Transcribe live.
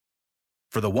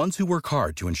For the ones who work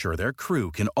hard to ensure their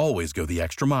crew can always go the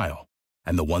extra mile,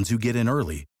 and the ones who get in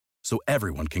early so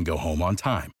everyone can go home on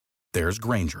time, there's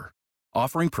Grainger,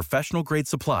 offering professional-grade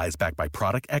supplies backed by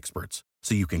product experts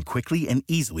so you can quickly and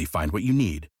easily find what you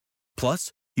need.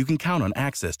 Plus, you can count on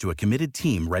access to a committed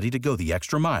team ready to go the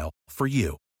extra mile for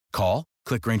you. Call,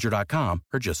 click Grainger.com,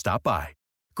 or just stop by.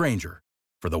 Grainger,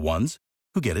 for the ones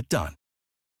who get it done.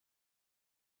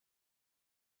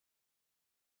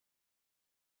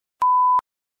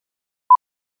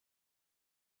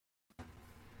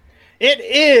 It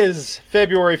is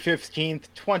February 15th,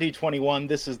 2021.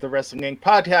 This is the Wrestling Inc.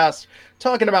 podcast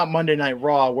talking about Monday Night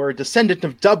Raw, where a descendant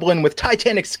of Dublin with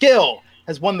titanic skill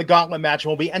has won the gauntlet match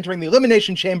and will be entering the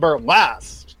Elimination Chamber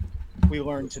last. We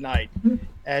learned tonight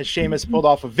as Sheamus pulled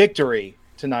off a victory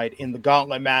tonight in the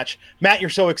gauntlet match. Matt,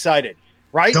 you're so excited,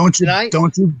 right? Don't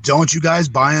you guys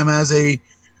buy him as a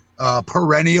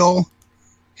perennial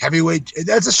heavyweight?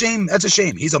 That's a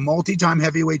shame. He's a multi-time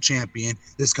heavyweight champion.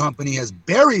 This company has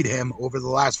buried him over the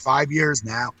last 5 years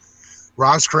now.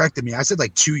 Raj corrected me. I said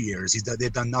like 2 years.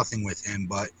 They've done nothing with him,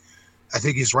 but I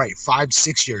think he's right.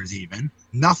 5-6 years even.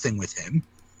 Nothing with him.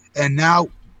 And now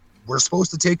we're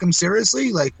supposed to take him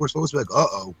seriously? Like, we're supposed to be like,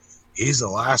 uh-oh, he's the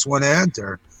last one to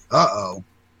enter. Uh-oh.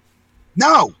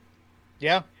 No!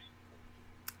 Yeah.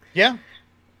 I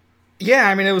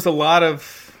mean, it was a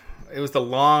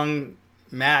long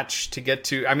match to get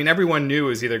to. I mean, everyone knew it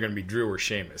was either going to be Drew or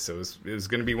Sheamus. So it was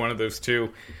going to be one of those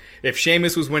two. If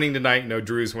Sheamus was winning tonight, no,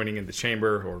 Drew's winning in the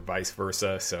chamber, or vice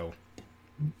versa. So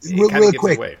really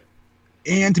quick. Away.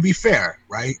 And to be fair,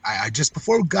 right? I just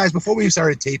before we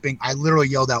started taping, I literally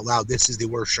yelled out loud, "This is the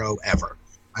worst show ever."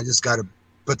 I just got to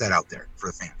put that out there for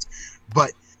the fans.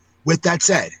 But with that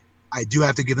said, I do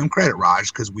have to give them credit,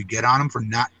 Raj, because we get on them for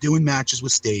not doing matches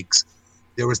with stakes.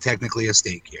 There was technically a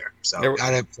stake here. So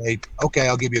gotta say, okay,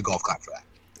 I'll give you a golf clap for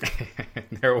that.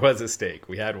 There was a stake.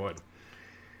 We had one.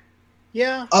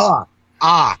 Yeah.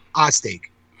 A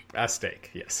stake. A stake,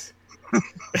 yes.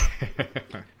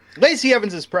 Lacey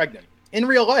Evans is pregnant. In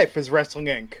real life, as Wrestling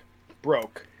Inc.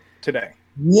 broke today.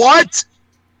 What?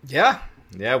 Yeah,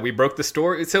 we broke the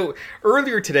story. So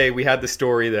earlier today, we had the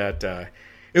story that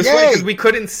it was funny because we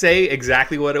couldn't say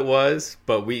exactly what it was,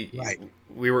 but we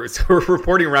were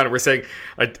reporting around it. We're saying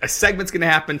a segment's going to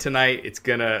happen tonight. It's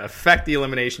going to affect the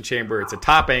Elimination Chamber. It's a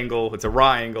top angle. It's a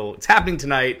Raw angle. It's happening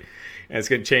tonight, and it's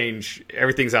going to change.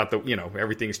 Everything's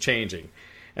everything's changing.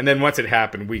 And then once it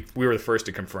happened, we were the first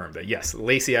to confirm that, yes,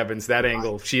 Lacey Evans, that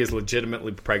angle, she is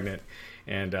legitimately pregnant.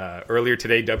 And earlier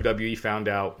today, WWE found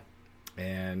out.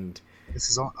 And this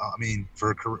is all, I mean,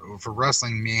 for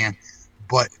wrestling, man,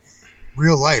 but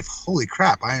real life, holy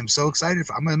crap, I am so excited.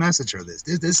 I'm going to message her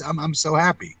this. I'm so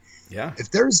happy. Yeah.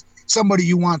 If there's somebody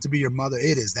you want to be your mother,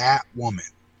 it is that woman.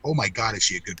 Oh, my God, is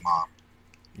she a good mom?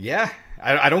 Yeah.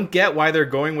 I don't get why they're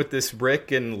going with this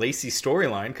Rick and Lacey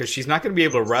storyline, because she's not going to be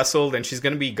able to wrestle, and she's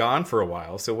going to be gone for a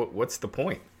while. So what's the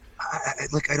point?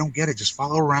 I don't get it. Just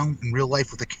follow around in real life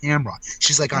with a camera.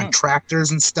 She's like on tractors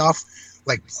and stuff,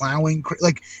 like plowing.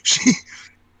 Like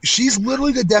she's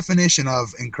literally the definition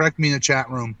of, and correct me in the chat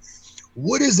room,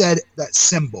 what is that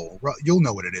symbol? You'll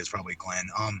know what it is probably, Glenn.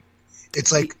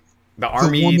 It's like the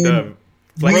army, the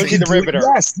Rosie the Riveter.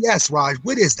 Yes, Raj.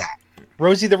 What is that?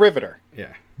 Rosie the Riveter.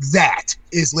 Yeah. That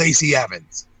is Lacey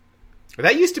Evans.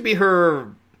 That used to be her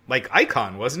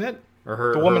icon, wasn't it? Or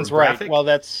her the woman's her graphic? Right. Well,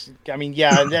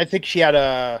 I think she had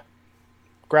a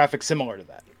graphic similar to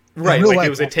that. Right, like it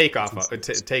was a take on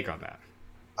that.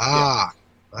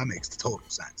 That makes total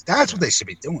sense. That's what they should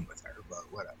be doing with her, but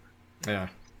whatever. Yeah.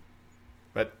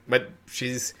 But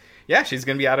she's going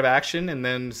to be out of action, and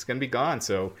then it's going to be gone.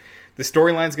 So the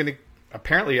storyline's going to,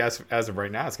 apparently, as of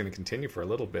right now, it's going to continue for a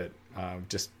little bit.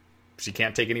 Just she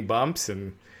can't take any bumps,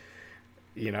 and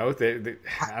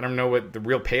I don't know what the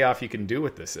real payoff you can do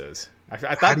with this is.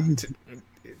 I thought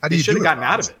they should have gotten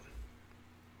out of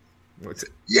it.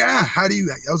 Yeah, I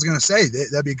was going to say,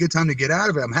 that'd be a good time to get out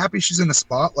of it. I'm happy she's in a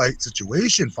spotlight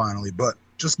situation finally, but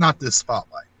just not this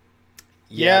spotlight.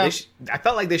 Yeah. I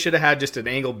felt like they should have had just an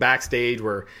angle backstage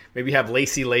where maybe have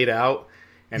Lacey laid out,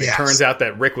 and it turns out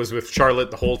that Rick was with Charlotte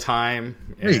the whole time.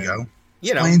 There you go.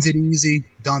 Explains it easy,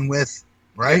 done with,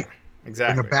 right? Yeah,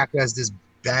 exactly. Bring her back as this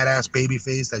badass baby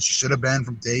face that she should have been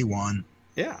from day one.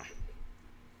 Yeah.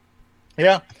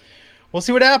 Yeah. We'll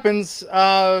see what happens.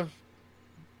 But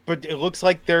it looks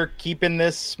like they're keeping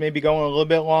this maybe going a little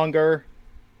bit longer.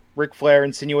 Ric Flair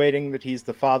insinuating that he's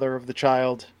the father of the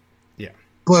child. Yeah.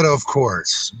 But of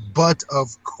course.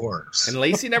 And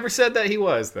Lacey never said that he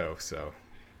was, though. So.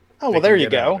 Oh, well, there you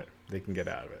go. They can get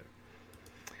out of it.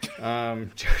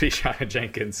 Jody Shauna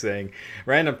Jenkins saying,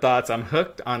 random thoughts. I'm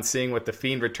hooked on seeing what the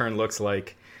Fiend return looks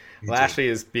like. Lashley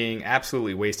is being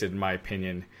absolutely wasted, in my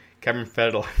opinion. Kevin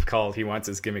Fettel called. He wants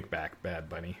his gimmick back. Bad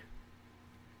Bunny.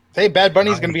 Hey, Bad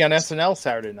Bunny's going to be on SNL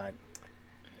Saturday night.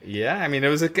 Yeah, I mean, it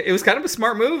was kind of a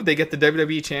smart move. They get the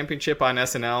WWE Championship on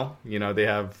SNL. You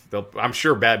know, I'm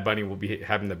sure Bad Bunny will be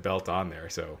having the belt on there.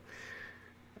 So,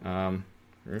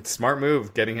 it's a smart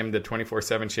move getting him the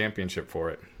 24/7 championship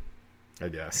for it, I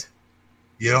guess.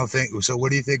 You don't think so? What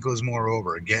do you think goes more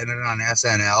over, getting it on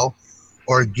SNL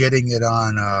or getting it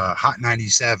on Hot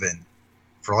 97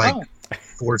 for like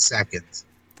 4 seconds?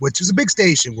 Which is a big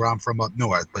station where I'm from up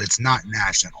north, but it's not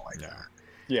national like that.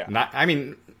 Yeah. I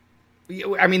mean,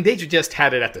 they just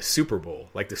had it at the Super Bowl,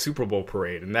 like the Super Bowl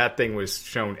parade, and that thing was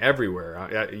shown everywhere.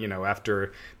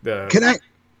 After the. Can I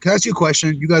ask you a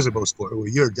question? You guys are both sports. Well,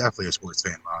 you're definitely a sports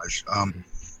fan, Raj.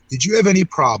 Did you have any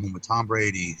problem with Tom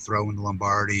Brady throwing the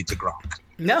Lombardi to Gronk?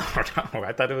 No.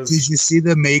 I thought it was. Did you see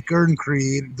the Maker and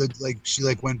Creed? She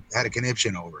had a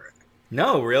conniption over it.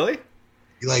 No, really.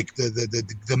 Like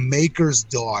the Maker's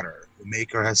daughter. The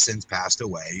Maker has since passed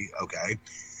away. Okay.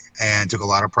 And took a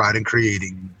lot of pride in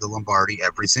creating the Lombardi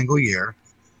every single year.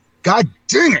 God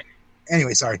dang it!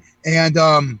 Anyway, sorry.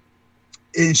 And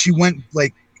she went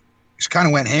she kind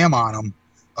of went ham on him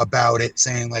about it,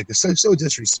 saying like it's so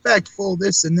disrespectful,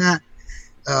 this and that.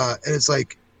 And it's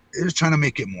like they're just trying to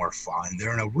make it more fun.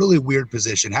 They're in a really weird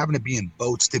position, having to be in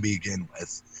boats to begin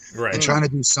with, right? And trying to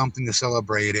do something to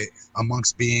celebrate it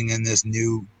amongst being in this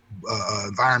new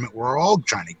environment we're all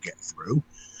trying to get through.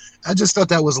 I just thought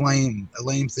that was lame, a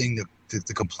lame thing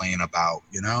to complain about,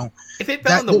 you know? If it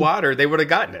fell in the water, they would have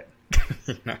gotten it.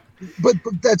 But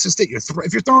that's just it.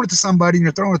 If you're throwing it to somebody and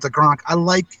you're throwing it to Gronk, I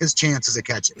like his chances of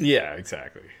catching it. Yeah,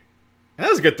 exactly. And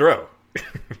that was a good throw.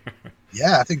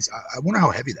 Yeah, I think so. I wonder how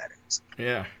heavy that is.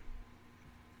 Yeah.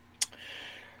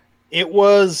 It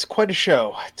was quite a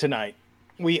show tonight.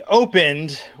 We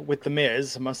opened with The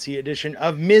Miz, a must-see edition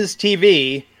of Miz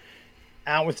TV,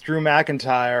 out with Drew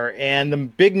McIntyre, and the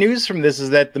big news from this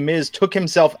is that The Miz took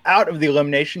himself out of the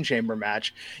Elimination Chamber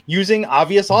match using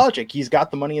obvious logic. He's got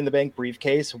the Money in the Bank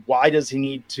briefcase. Why does he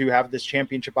need to have this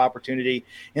championship opportunity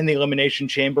in the Elimination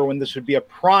Chamber when this would be a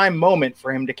prime moment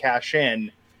for him to cash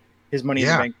in his Money in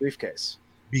the Bank briefcase?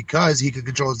 Because he could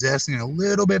control his destiny a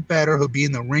little bit better. He'll be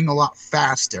in the ring a lot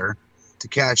faster to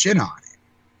cash in on it,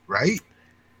 right?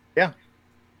 Yeah.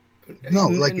 No,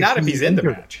 like not if he's in the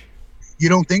match. You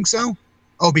don't think so?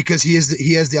 Oh, because he has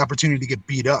the opportunity to get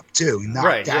beat up too,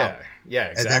 right? Out. Yeah,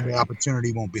 exactly. And then the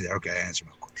opportunity won't be there. Okay, answer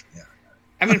my question. Yeah.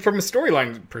 I mean, from a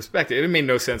storyline perspective, it made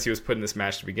no sense he was put in this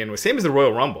match to begin with. Same as the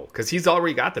Royal Rumble, because he's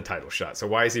already got the title shot. So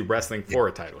why is he wrestling for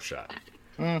a title shot?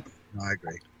 No, I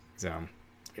agree. So,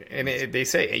 and they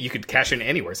say you could cash in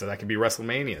anywhere, so that could be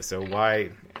WrestleMania. So why?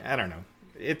 I don't know.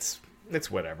 It's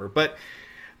whatever. But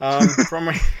from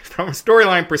a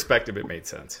storyline perspective, it made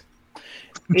sense.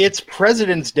 It's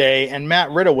President's Day, and Matt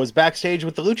Riddle was backstage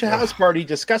with the Lucha House Party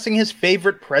discussing his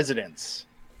favorite presidents.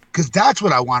 Because that's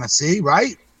what I want to see,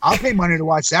 right? I'll pay money to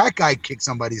watch that guy kick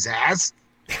somebody's ass.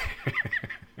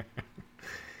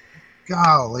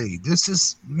 Golly, this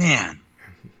is, man.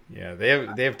 Yeah,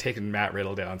 they have taken Matt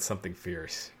Riddle down something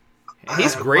fierce.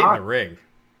 He's great in the ring.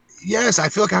 Yes, I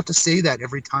feel like I have to say that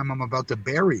every time I'm about to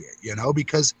bury it, you know,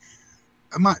 because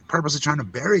I'm not purposely trying to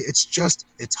bury it.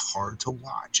 It's hard to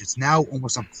watch. It's now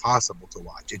almost impossible to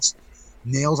watch. It's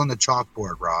nails on the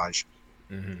chalkboard, Raj.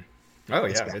 Mm-hmm. Oh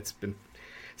yeah, it's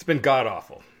been god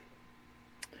awful.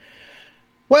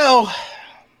 Well,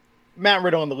 Matt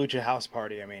Riddle and the Lucha House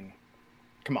Party. I mean,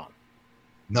 come on.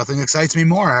 Nothing excites me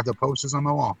more. I have the posters on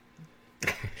my wall.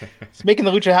 It's making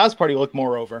the Lucha House Party look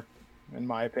more over, in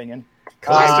my opinion.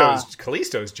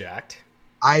 Kalisto's jacked.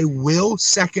 I will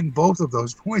second both of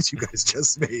those points you guys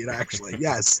just made, actually.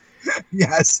 Yes.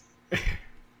 Yes.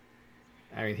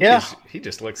 I mean, he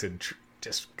just looks in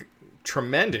just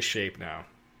tremendous shape now.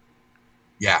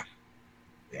 Yeah.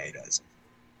 Yeah, he does.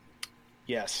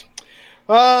 Yes.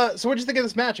 So what did you think of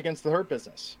this match against the Hurt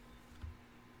Business?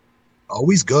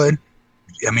 Always good.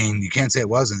 I mean, you can't say it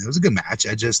wasn't. It was a good match.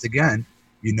 Again,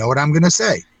 you know what I'm going to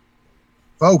say.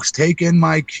 Folks, take in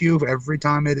my cue every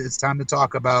time it's time to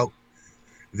talk about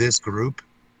this group.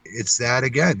 It's that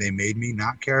again. They made me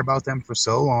not care about them for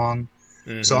so long.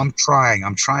 Mm-hmm. So I'm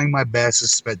trying my best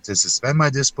to suspend my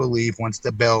disbelief once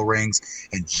the bell rings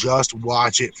and just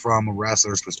watch it from a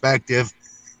wrestler's perspective.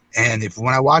 And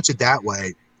when I watch it that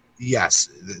way, yes,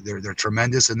 they're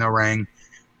tremendous in the ring.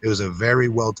 It was a very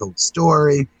well told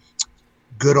story.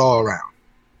 Good all around.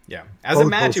 Yeah, as a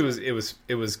match,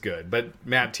 it was good. But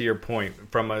Matt, to your point,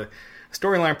 from a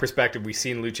storyline perspective, we've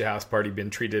seen Lucha House Party been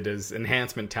treated as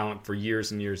enhancement talent for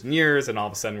years and years and years, and all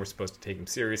of a sudden we're supposed to take him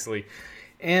seriously.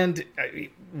 And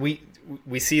we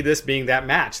see this being that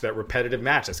match, that repetitive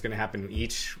match that's going to happen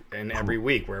each and every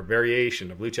week, where a variation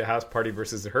of Lucha House Party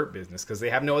versus the Hurt Business, because they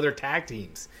have no other tag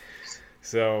teams.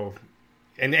 So,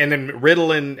 and then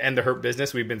Riddle and the Hurt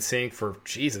Business we've been seeing for,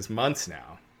 months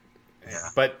now. Yeah.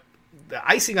 But the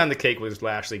icing on the cake was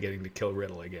Lashley getting to kill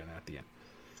Riddle again at the end.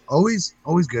 Always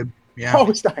good. Yeah.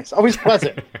 Always nice. Always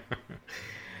pleasant.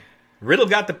 Riddle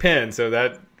got the pin, so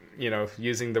that,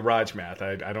 using the Raj math,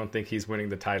 I don't think he's winning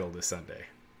the title this Sunday.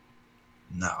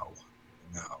 No.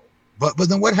 But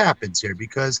then what happens here?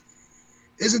 Because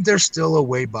isn't there still a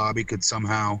way Bobby could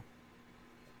somehow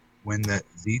win the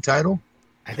title?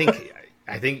 I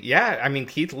think, yeah. I mean,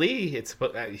 Keith Lee,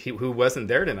 who wasn't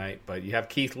there tonight, but you have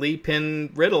Keith Lee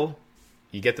pin Riddle.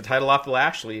 You get the title off of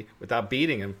Lashley without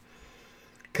beating him.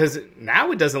 Because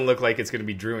now it doesn't look like it's going to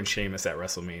be Drew and Sheamus at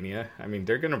WrestleMania. I mean,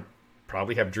 they're going to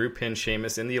probably have Drew pin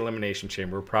Sheamus in the Elimination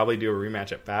Chamber, probably do a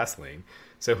rematch at Fastlane.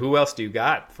 So who else do you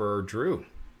got for Drew?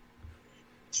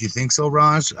 Do you think so,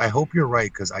 Raj? I hope you're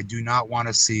right, because I do not want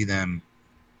to see them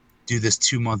do this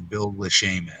 2-month build with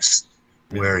Sheamus,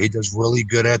 where he does really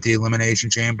good at the Elimination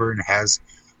Chamber and has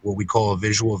what we call a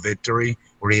visual victory,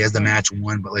 where he has the match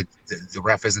won, but like the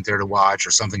ref isn't there to watch,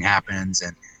 or something happens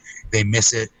and they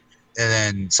miss it, and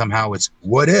then somehow it's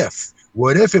what if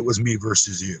it was me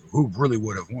versus you? Who really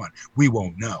would have won? We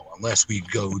won't know unless we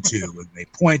go to and they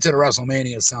point to the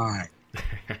WrestleMania sign.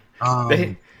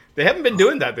 They haven't been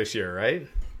doing that this year, right?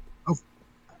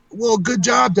 Well, good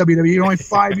job, WWE. You're only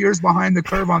 5 years behind the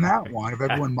curve on that one, of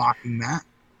everyone mocking that.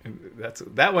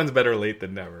 That one's better late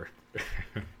than never.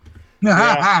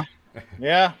 Yeah.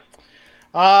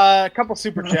 A couple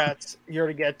super chats here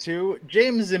to get to.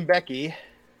 James and Becky,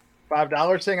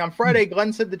 $5, saying, on Friday,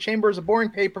 Glenn said the Chamber is a boring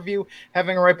pay-per-view.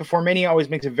 Having it right before Mania always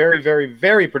makes it very, very,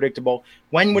 very predictable.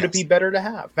 When would it be better to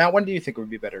have? Matt, when do you think it would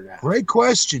be better to have? Great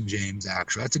question, James,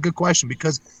 actually. That's a good question,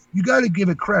 because you got to give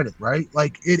it credit, right?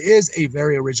 Like, it is a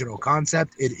very original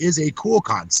concept. It is a cool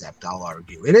concept, I'll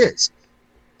argue. It is.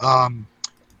 But...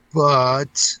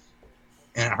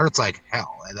 and it hurts like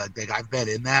hell. And I've been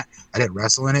in that. I didn't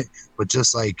wrestle in it, but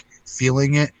just like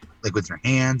feeling it, like with your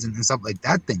hands and stuff, like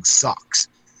that thing sucks.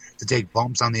 To take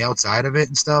bumps on the outside of it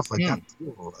and stuff, like that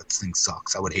thing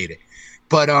sucks. I would hate it.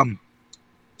 But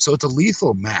so it's a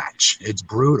lethal match. It's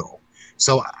brutal.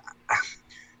 So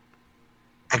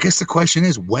I guess the question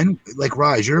is, when, like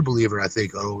Raj, you're a believer, I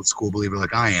think, an old school believer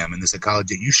like I am in the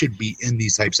psychology, you should be in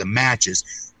these types of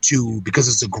matches because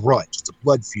it's a grudge, it's a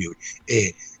blood feud.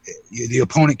 The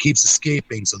opponent keeps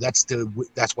escaping, so that's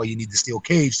why you need the steel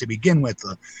cage to begin with,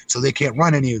 so they can't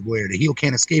run anywhere. The heel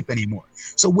can't escape anymore.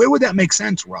 So where would that make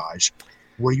sense, Raj,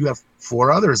 where you have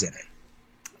 4 others in it?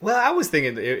 Well, I was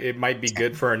thinking it might be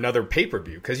good for another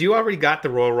pay-per-view, because you already got the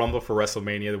Royal Rumble for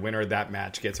WrestleMania. The winner of that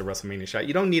match gets a WrestleMania shot.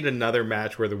 You don't need another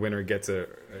match where the winner gets a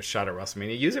shot at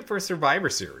WrestleMania. Use it for a Survivor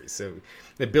Series. So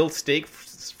they build stake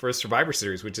for a Survivor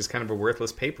Series, which is kind of a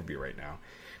worthless pay-per-view right now.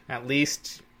 At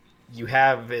least you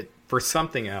have it for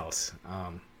something else,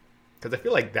 because I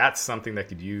feel like that's something that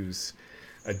could use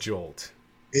a jolt.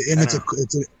 And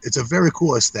it's a very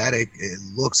cool aesthetic. It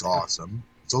looks awesome.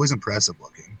 It's always impressive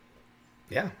looking.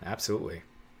 Yeah, absolutely.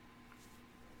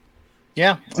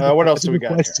 Yeah. What else do we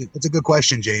got? It's a good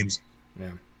question, James.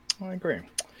 Yeah, I agree.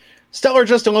 Stellar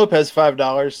Justin Lopez,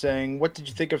 $5, saying, what did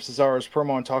you think of Cesaro's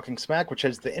promo on Talking Smack, which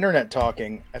has the internet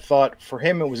talking? I thought for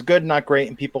him it was good, not great,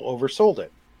 and people oversold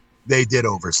it. They did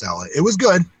oversell it. It was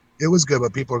good,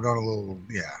 but people are going a little.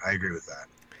 Yeah, I agree with that.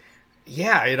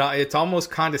 Yeah, it's almost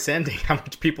condescending how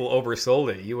much people oversold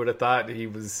it. You would have thought he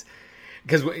was,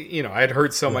 because I had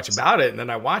heard so much about it, and then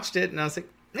I watched it, and I was like,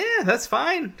 yeah, that's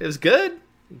fine. It was good,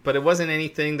 but it wasn't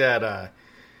anything that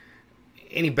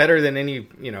any better than any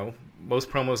most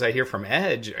promos I hear from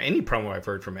Edge, or any promo I've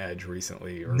heard from Edge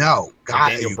recently, or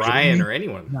Daniel Bryan or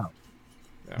anyone.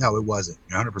 No, it wasn't.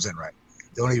 You're 100% right.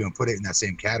 Don't even put it in that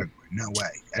same category. No way.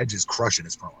 Edge is crushing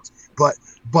his promos.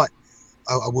 But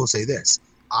I will say this.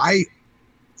 I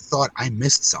thought I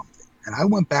missed something, and I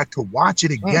went back to watch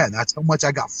it again. That's how much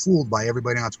I got fooled by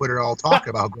everybody on Twitter all talking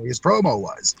about how great his promo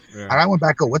was. Yeah. And I went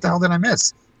back and go, what the hell did I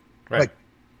miss? Right. Like,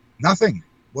 nothing.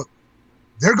 What?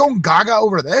 They're going gaga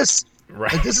over this?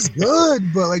 Right. Like, this is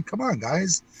good, but like, come on,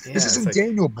 guys. Yeah, this isn't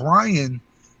Daniel Bryan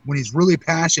when he's really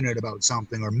passionate about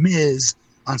something, or Miz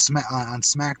on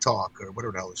Smack Talk, or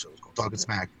whatever the hell the show is called, Talking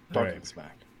Smack. Talking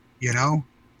Smack.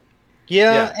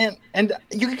 Yeah, and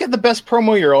you can get the best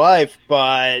promo of your life,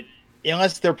 but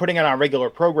unless they're putting it on regular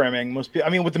programming, most people.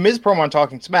 I mean, with the Miz promo on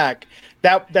Talking Smack,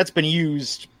 that's been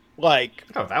used like.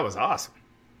 Oh, that was awesome.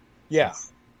 Yeah,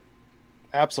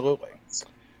 absolutely.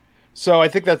 So I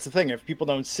think that's the thing. If people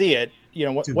don't see it,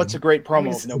 what's a great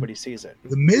promo if nobody sees it?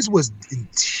 The Miz was in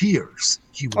tears.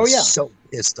 He was so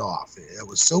pissed off. It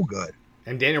was so good.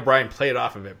 And Daniel Bryan played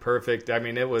off of it perfect. I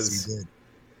mean, it's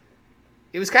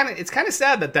kind of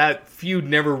sad that feud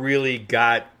never really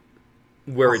got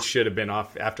where it should have been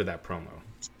off after that promo.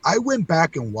 I went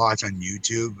back and watched on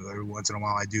YouTube. Every once in a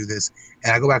while I do this,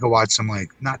 and I go back and watch some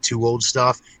like not too old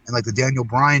stuff, and like the Daniel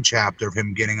Bryan chapter of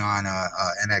him getting on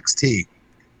NXT,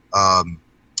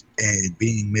 and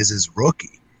being Miz's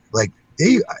rookie. Like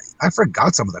I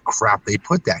forgot some of the crap they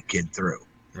put that kid through,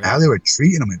 how they were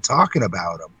treating him and talking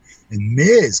about him, and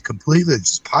Miz completely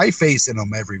just pie facing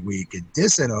him every week and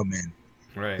dissing him, and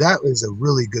that was a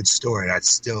really good story.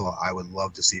 I would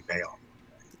love to see payoff.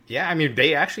 Yeah, I mean,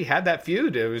 they actually had that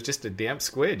feud. It was just a damp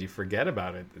squid. You forget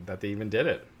about it, that they even did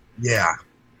it. Yeah.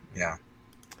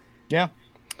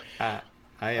 I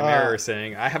am Error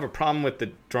saying, I have a problem with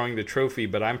drawing the trophy,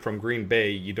 but I'm from Green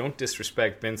Bay. You don't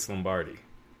disrespect Vince Lombardi.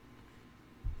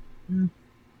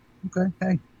 Okay,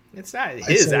 hey. It's not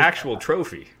his actual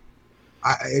trophy.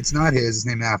 It's not his. It's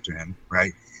named after him,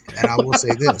 right? And I will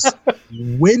say this.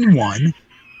 Win one,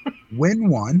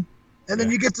 and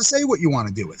then you get to say what you want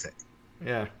to do with it.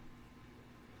 Yeah.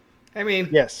 I mean,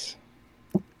 yes.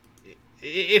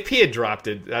 If he had dropped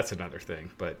it, that's another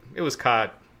thing. But it was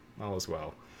caught, all as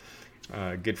well.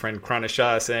 Good friend Krana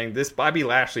Shah saying, this Bobby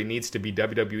Lashley needs to be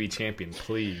WWE champion,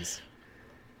 please.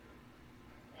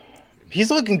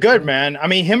 He's looking good, man. I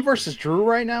mean, him versus Drew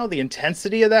right now, the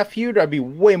intensity of that feud, I'd be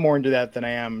way more into that than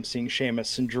I am seeing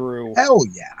Sheamus and Drew. Hell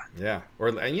yeah. Yeah. Or,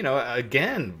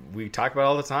 again, we talk about it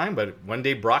all the time, but one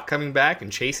day Brock coming back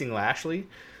and chasing Lashley,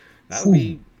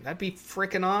 that'd be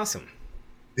freaking awesome.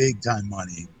 Big time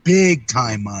money.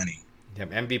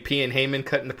 Yep, MVP and Heyman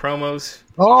cutting the promos.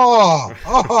 Oh,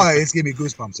 it's giving me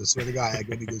goosebumps. I swear to God, it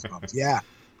gave me goosebumps. Yeah.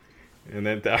 And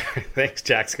then, thanks,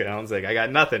 Jack Scallon's like, I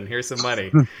got nothing. Here's some money.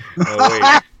 Oh,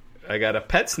 wait. I got a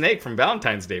pet snake from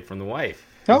Valentine's Day from the wife.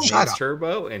 His name's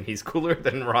Turbo, and he's cooler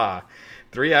than Raw.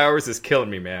 3 hours is killing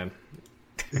me, man.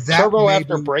 Turbo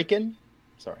after break-in?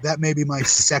 Sorry. That may be my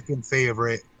second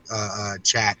favorite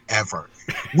chat ever.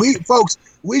 We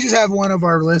just have one of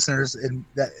our listeners and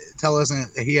that tell us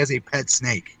that he has a pet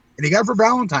snake, and he got it for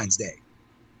Valentine's Day.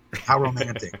 How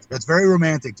romantic! That's very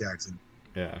romantic, Jackson.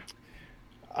 Yeah.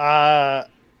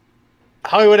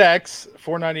 Hollywood X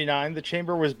 $4.99. The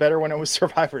Chamber was better when it was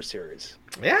Survivor Series.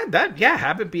 Yeah,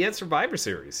 have it be at Survivor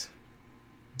Series.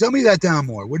 Dumb me that down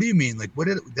more. What do you mean? Like, what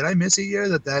did I miss a year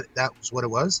that was what it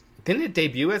was? Didn't it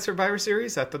debut at Survivor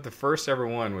Series? I thought the first ever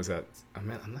one was at,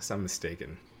 unless I'm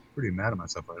mistaken. Pretty mad at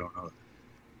myself. I don't know that.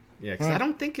 Yeah, because I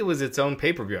don't think it was its own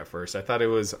pay-per-view at first. I thought it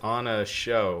was on a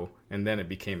show, and then it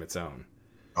became its own.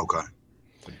 Okay.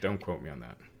 So don't quote me on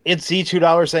that. It's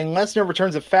 $2 saying Lesnar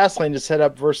returns at Fastlane to set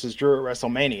up versus Drew at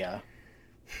WrestleMania.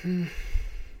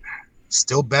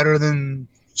 Still better than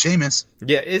Sheamus.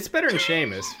 Yeah, it's better than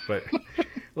Sheamus, but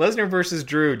Lesnar versus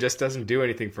Drew just doesn't do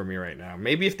anything for me right now.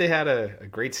 Maybe if they had a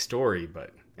great story,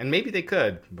 and maybe they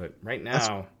could, but right now... That's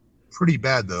pretty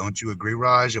bad, though. Don't you agree,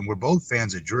 Raj? And we're both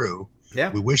fans of Drew. Yeah.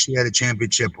 We wish he had a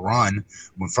championship run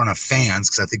in front of fans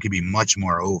because I think he'd be much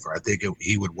more over. I think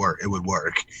he would work. It would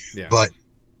work. Yeah. But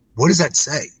what does that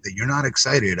say? That you're not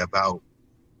excited about?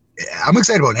 I'm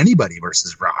excited about anybody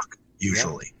versus Brock,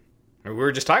 usually. Yeah. We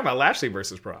were just talking about Lashley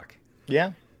versus Brock.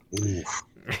 Yeah. Oof.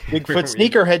 Bigfoot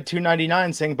Sneakerhead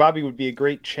 $2.99 saying Bobby would be a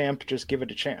great champ. Just give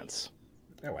it a chance.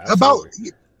 Oh,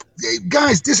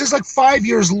 guys, this is like 5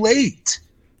 years late.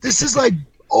 This is like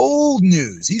old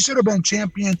news. He should have been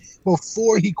champion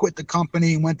before he quit the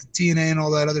company and went to TNA and all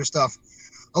that other stuff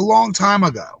a long time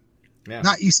ago. Yeah.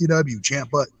 Not ECW champ,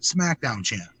 but SmackDown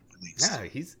champ, at least. Yeah,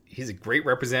 he's a great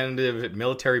representative,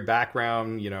 military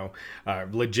background,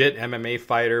 legit MMA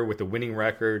fighter with a winning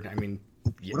record. I mean,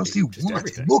 what else do you want?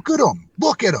 Everything.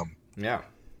 Look at him. Yeah.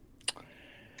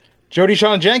 Jody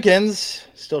Sean Jenkins,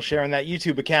 still sharing that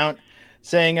YouTube account,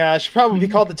 saying should probably be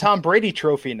called the Tom Brady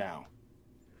Trophy now.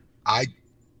 I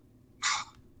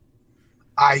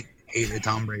hated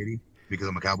Tom Brady because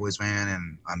I'm a Cowboys fan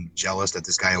and I'm jealous that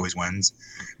this guy always wins.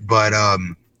 But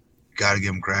got to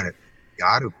give him credit.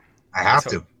 Got to. I have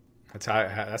to. That's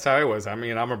how it was. I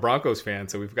mean, I'm a Broncos fan,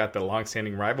 so we've got the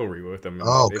long-standing rivalry with them.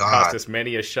 They've cost us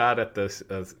many a shot at the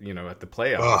at the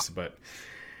playoffs. Ugh. But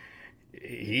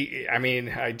you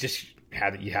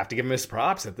have to give him his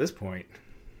props at this point.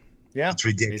 Yeah, it's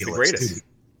ridiculous. He's the greatest. Dude.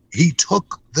 He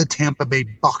took the Tampa Bay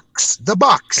Bucks. The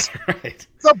Bucks. Right.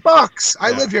 The Bucks.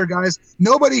 I live here, guys.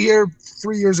 Nobody here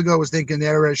 3 years ago was thinking they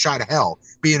were a shot of hell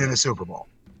being in a Super Bowl.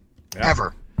 Yeah.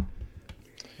 Ever.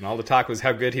 And all the talk was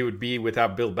how good he would be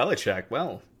without Bill Belichick.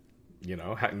 Well,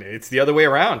 it's the other way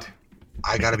around.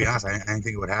 I got to be honest. I didn't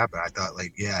think it would happen. I thought,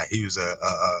 he was a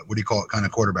what do you call it? Kind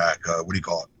of quarterback. What do you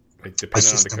call it? Like depending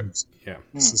on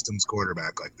the systems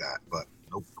quarterback like that. But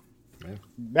nope. Yeah.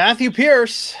 Matthew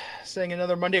Pierce saying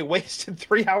another Monday wasted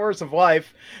 3 hours of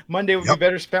life. Monday would be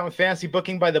better spent with fantasy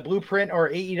booking by the Blueprint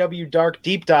or AEW Dark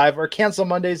Deep Dive, or cancel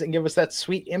Mondays and give us that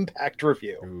sweet Impact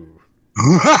review.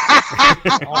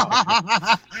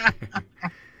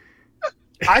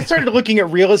 I started looking at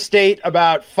real estate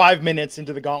about 5 minutes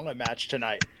into the gauntlet match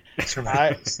tonight.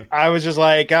 I was just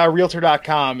like,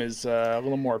 Realtor.com is a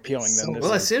little more appealing than this.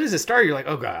 Well, as soon as it started, you're like,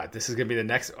 oh god, this is going to be the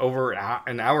next over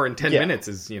an hour and 10 minutes.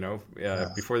 Is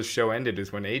before the show ended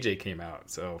is when AJ came out.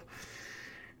 So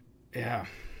yeah.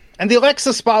 And the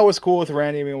Alexa Spa was cool with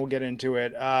Randy. I mean, we'll get into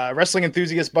it. Wrestling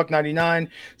enthusiast Buck99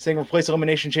 saying replace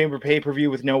Elimination Chamber pay-per-view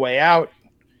with No Way Out.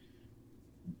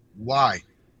 Why?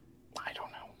 I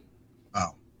don't know.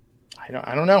 Oh.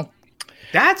 I don't know.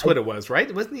 That's what it was,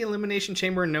 right? Wasn't the Elimination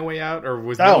Chamber No Way Out, or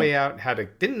was No Way Out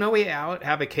didn't No Way Out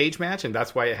have a cage match, and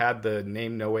that's why it had the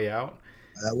name No Way Out?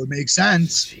 That would make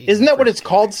sense. Jeez, isn't that what it's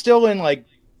called still in like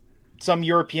some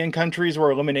European countries where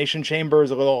Elimination Chamber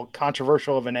is a little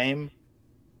controversial of a name?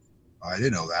 I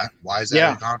didn't know that. Why is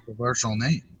that a controversial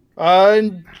name?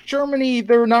 In Germany,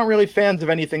 they're not really fans of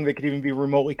anything that could even be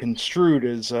remotely construed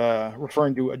as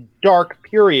referring to a dark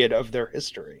period of their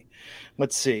history.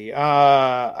 Let's see.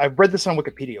 I've read this on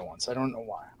Wikipedia once. I don't know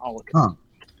why. I'll look at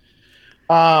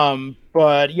it.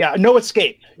 But yeah, No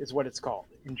Escape is what it's called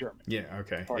in German. Yeah,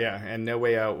 okay. Yeah, and No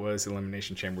Way Out was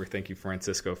Elimination Chamber. Thank you,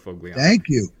 Francisco Fogliano. Thank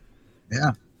you.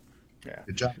 Yeah.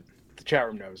 Good job. The chat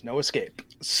room knows. No Escape.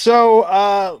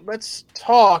 So let's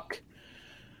talk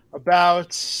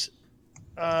about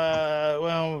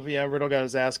Riddle got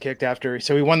his ass kicked after.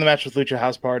 So he won the match with Lucha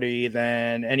House Party,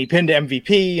 and he pinned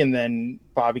MVP, and then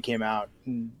Bobby came out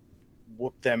and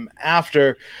whooped them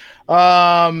after.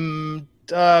 Bad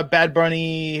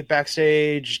Bunny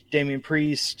backstage, Damian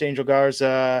Priest, Angel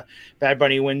Garza. Bad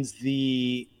Bunny wins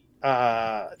the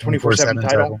 24/7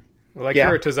 title. Well,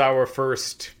 Akira Tozawa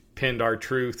first pinned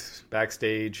R-Truth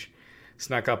backstage,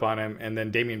 snuck up on him, and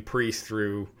then Damian Priest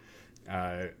threw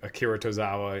Akira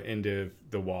Tozawa into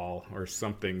the wall or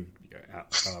something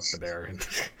up there,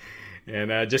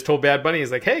 and just told Bad Bunny,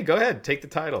 he's like, "Hey, go ahead, take the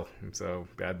title." And so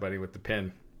Bad Bunny with the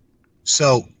pin.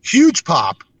 So huge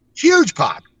pop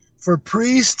for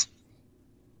Priest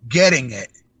getting it,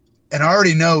 and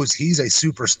already knows he's a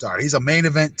superstar. He's a main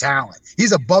event talent.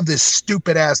 He's above this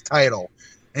stupid ass title,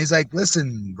 and he's like,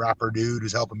 "Listen, rapper dude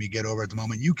who's helping me get over at the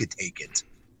moment, you could take it.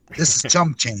 This is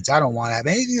chump change. I don't want to have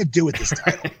anything to do with this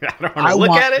title. I want to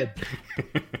look at it.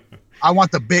 I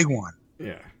want the big one."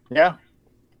 Yeah.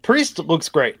 Priest looks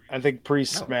great. I think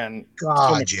Priest, so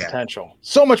much potential.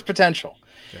 So much potential.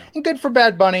 Yeah. And good for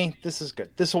Bad Bunny. This is good.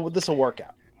 This will work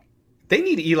out. They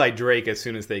need Eli Drake as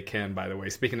soon as they can, by the way.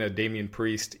 Speaking of Damian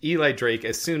Priest, Eli Drake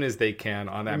as soon as they can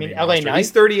on that main LA roster. Knight?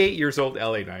 He's 38 years old,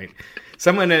 LA Knight.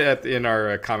 Someone in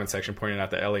our comment section pointed out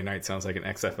that LA Knight sounds like an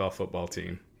XFL football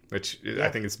team, which I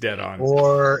think is dead on.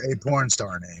 Or a porn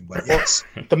star name, but yes.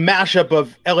 The mashup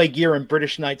of LA gear and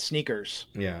British Knight sneakers.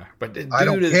 Yeah, but I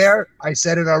don't care. I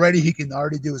said it already. He can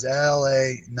already do his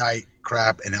LA Knight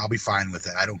crap, and I'll be fine with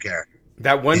it. I don't care.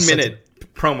 That 1 minute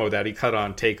promo that he cut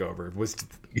on TakeOver was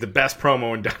the best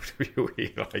promo in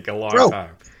WWE like a long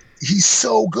time. He's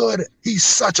so good. He's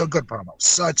such a good promo.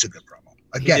 Such a good promo.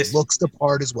 Again, looks the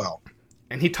part as well.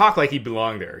 And he talked like he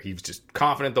belonged there. He was just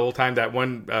confident the whole time. That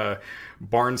one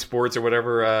Barn Sports or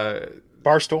whatever.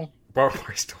 Barstool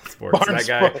Sports.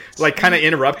 That guy kind of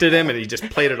interrupted him, and he just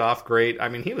played it off great. I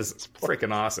mean, he was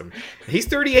freaking awesome. He's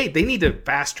 38. They need to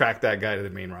fast track that guy to the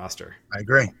main roster. I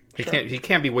agree. He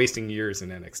can't be wasting years in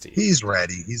NXT. He's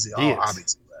ready. He's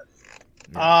obviously ready.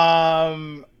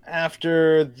 Yeah.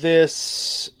 After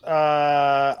this,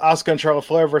 Asuka and Charlotte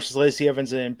Flair versus Lacey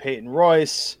Evans and Peyton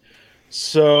Royce.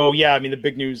 So, yeah, I mean, the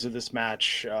big news of this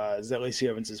match is that Lacey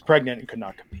Evans is pregnant and could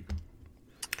not compete.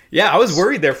 Yeah, I was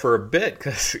worried there for a bit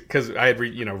because I had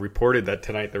reported that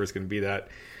tonight there was going to be that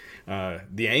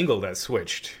the angle that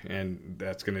switched, and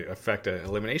that's going to affect an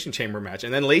Elimination Chamber match.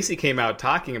 And then Lacey came out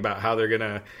talking about how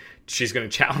she's going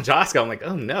to challenge Asuka. I'm like,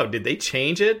 oh no, did they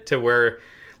change it to where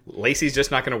Lacey's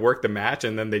just not going to work the match,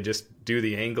 and then they just do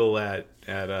the angle at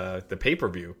the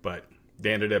pay-per-view? But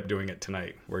they ended up doing it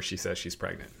tonight, where she says she's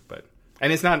pregnant.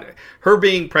 And it's not her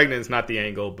being pregnant is not the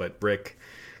angle, but Rick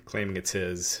claiming it's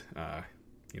his,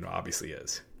 obviously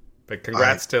is. But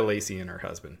congrats to Lacey and her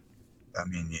husband. I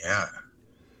mean, yeah.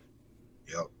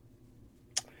 Yep.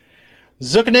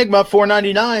 Zook Enigma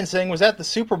 499 saying, was at the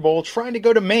Super Bowl trying to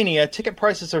go to Mania. Ticket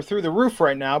prices are through the roof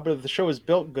right now, but if the show is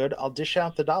built good, I'll dish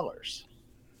out the dollars.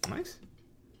 Nice.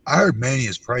 I heard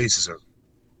Mania's prices are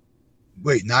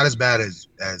not as bad as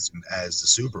the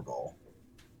Super Bowl.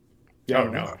 Oh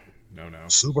no.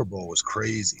 Super Bowl was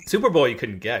crazy. Super Bowl you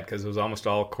couldn't get because it was almost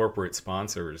all corporate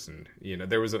sponsors, and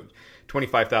there was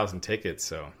 25,000 tickets,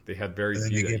 so they had very few.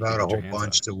 And then they gave out a whole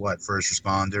bunch to first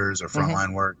responders or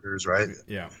frontline workers, right?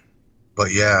 Yeah.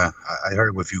 But yeah, I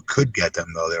heard if you could get them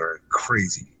though, they were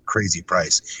crazy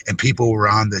price, and people were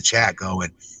on the chat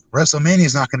going, WrestleMania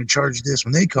is not going to charge this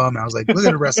when they come. And I was like, look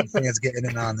at the wrestling fans getting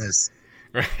in on this.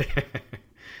 Right.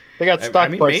 They got stock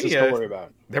prices Mania, to worry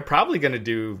about. They're probably going to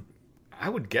do, I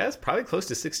would guess, probably close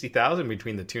to 60,000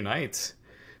 between the two nights.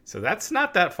 So that's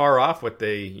not that far off what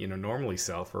they normally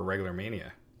sell for a regular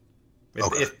Mania,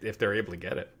 if they're able to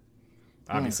get it.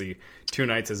 Obviously, 2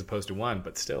 nights as opposed to 1,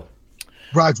 but still.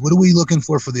 Raj, what are we looking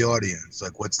for the audience?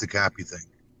 Like, what's the cap you think?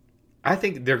 I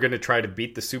think they're going to try to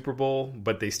beat the Super Bowl,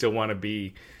 but they still want to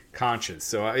be conscious.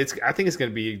 So I think it's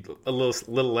going to be a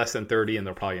little less than 30, and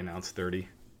they'll probably announce 30.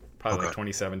 Probably like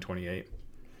 27, 28.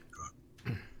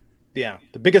 Yeah,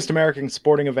 the biggest American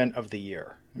sporting event of the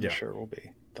year. I'm sure will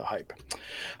be the hype.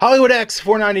 Hollywood X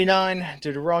 499.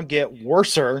 Did Raw get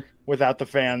worser without the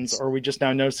fans, or are we just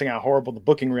now noticing how horrible the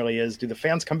booking really is? Do the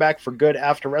fans come back for good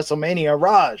after WrestleMania?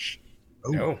 Raj. Oh,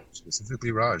 no.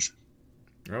 Specifically Raj.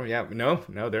 Oh, yeah. No,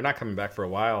 they're not coming back for a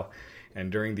while.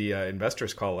 And during the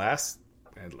investors call was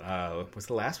it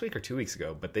last week or 2 weeks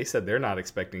ago? But they said they're not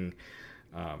expecting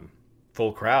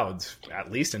full crowds,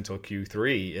 at least until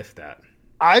Q3, if that.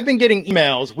 I've been getting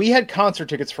emails. We had concert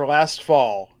tickets for last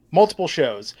fall, multiple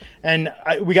shows. And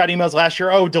we got emails last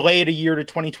year, delayed a year to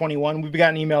 2021. We've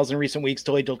gotten emails in recent weeks,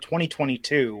 delayed till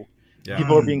 2022. Yeah.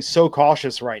 People are being so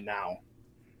cautious right now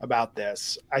about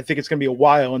this. I think it's going to be a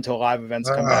while until live events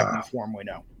come back in the form we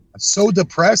know. It's so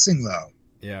depressing, though.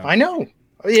 Yeah, I know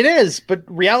it is, but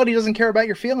reality doesn't care about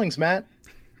your feelings, Matt.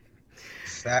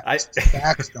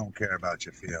 Facts don't care about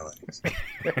your feelings.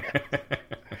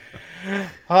 We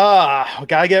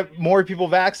gotta get more people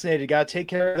vaccinated. Gotta take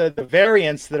care of the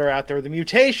variants that are out there, the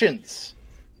mutations.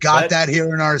 Got that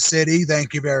here in our city.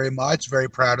 Thank you very much. Very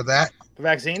proud of that. The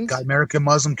vaccines? Got American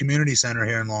Muslim Community Center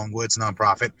here in Longwood, it's a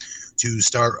nonprofit, to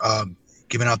start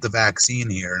giving out the vaccine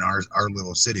here in our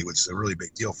little city, which is a really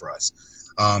big deal for us.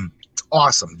 It's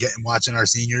awesome watching our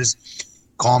seniors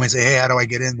call me and say, hey, how do I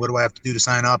get in? What do I have to do to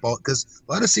sign up? Because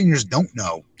a lot of seniors don't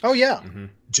know. Oh, yeah. Mm-hmm.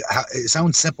 It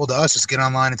sounds simple to us. Just get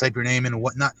online and type your name in and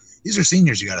whatnot. These are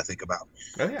seniors you got to think about.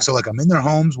 Oh, yeah. So, I'm in their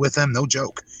homes with them, no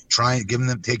joke,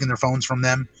 taking their phones from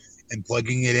them and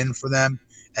plugging it in for them.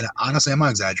 And honestly, I'm not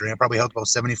exaggerating. I probably helped about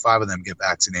 75 of them get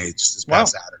vaccinated just this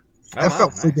past Saturday. That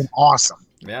felt freaking awesome.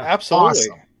 Yeah, absolutely.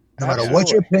 Awesome. No matter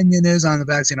what your opinion is on the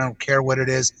vaccine, I don't care what it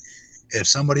is. If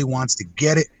somebody wants to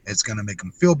get it, it's going to make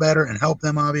them feel better and help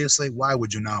them, obviously. Why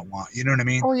would you not want? You know what I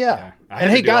mean? Oh, yeah. And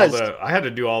hey, guys. I had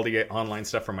to do all the online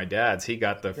stuff for my dad's. He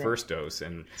got the first dose.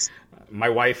 And my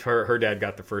wife, her dad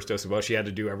got the first dose as well. She had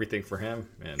to do everything for him.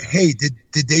 And hey,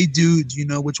 did they do you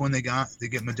know which one they got? They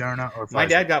get Moderna or Pfizer? My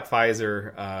dad got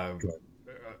Pfizer.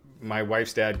 My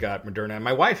wife's dad got Moderna. And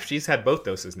my wife, she's had both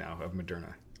doses now of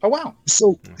Moderna. Oh, wow.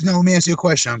 So, let me ask you a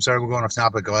question. I'm sorry, we're going off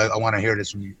topic. I want to hear this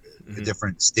from a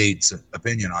different state's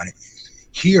opinion on it.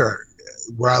 Here,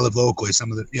 where I live locally,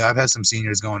 I've had some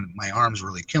seniors going, my arm's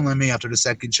really killing me after the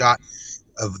second shot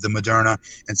of the Moderna.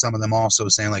 And some of them also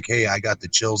saying like, hey, I got the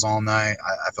chills all night.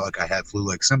 I felt like I had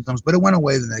flu-like symptoms, but it went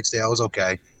away the next day. I was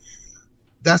okay.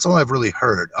 That's all I've really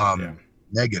heard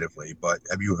negatively. But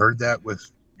have you heard that with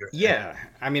your... Yeah.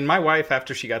 I mean, my wife,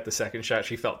 after she got the second shot,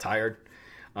 she felt tired.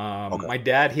 My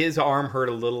dad, his arm hurt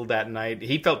a little that night.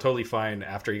 He felt totally fine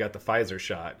after he got the Pfizer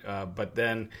shot. But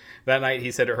then that night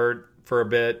he said it hurt for a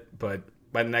bit, but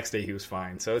by the next day he was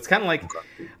fine. So it's kind of like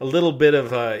a little bit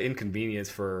of inconvenience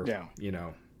for,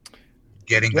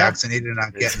 getting vaccinated and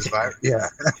not getting this virus. Yeah.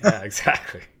 Yeah,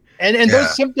 exactly. And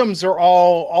those symptoms are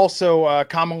all also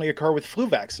commonly occur with flu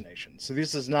vaccination. So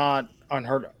this is not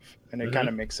unheard of, and it kind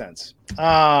of makes sense.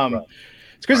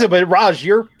 It's crazy, but Raj,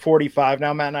 you're 45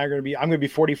 now. Matt and I I'm going to be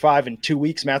 45 in 2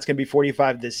 weeks. Matt's going to be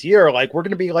 45 this year. Like, we're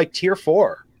going to be like tier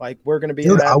 4. Like, we're going to be.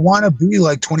 Dude, I want to be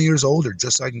like 20 years older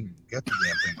just so I can get the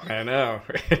damn thing. I know.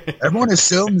 Everyone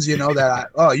assumes,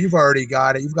 that, you've already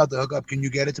got it. You've got the hookup. Can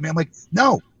you get it to me? I'm like,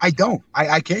 no, I don't.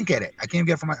 I can't get it. I can't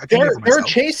get it for myself. They're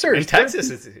chasers. In Texas,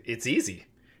 it's easy.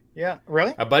 Yeah,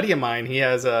 really? A buddy of mine, he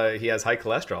has high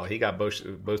cholesterol. He got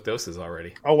both doses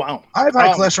already. Oh, wow. I have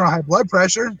high cholesterol, high blood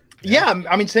pressure. Yeah,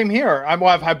 I mean, same here. I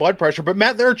have high blood pressure. But,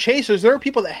 Matt, there are chasers. There are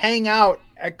people that hang out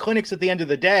at clinics at the end of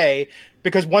the day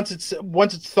because once it's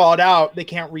thawed out, they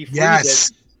can't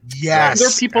refreeze it. Yes. There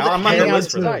are people that hang on to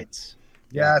sites.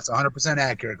 Yeah, it's 100%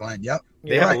 accurate, Glenn. Yep.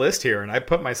 They have a list here, and I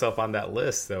put myself on that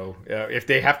list. So if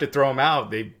they have to throw them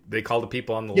out, they call the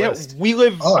people on the list. We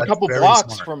live a couple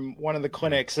blocks from one of the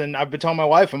clinics, and I've been telling my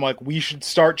wife, I'm like, we should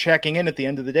start checking in at the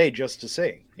end of the day just to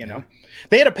see. You know,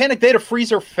 they had a panic. They had a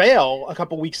freezer fail a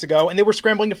couple weeks ago, and they were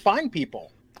scrambling to find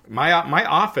people. My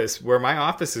office, where my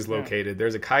office is located,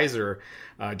 there's a Kaiser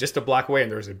just a block away,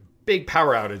 and there's a big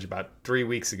power outage about 3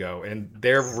 weeks ago, and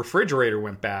their refrigerator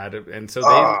went bad, and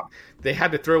so they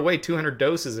had to throw away 200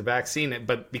 doses of vaccine,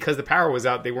 but because the power was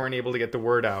out, they weren't able to get the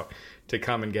word out to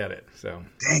come and get it. So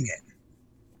dang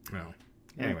it. Well,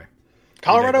 anyway,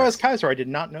 Colorado has Kaiser. I did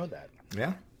not know that.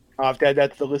 Yeah,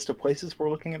 that's the list of places we're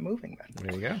looking at moving. Then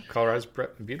there you go. Colorado's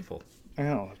beautiful.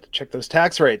 I'll have to check those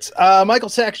tax rates. Michael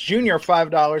Sachs Jr.,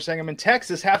 $5, saying I'm in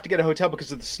Texas, have to get a hotel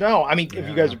because of the snow. I mean, if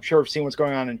you guys are sure have seen what's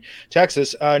going on in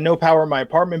Texas, no power in my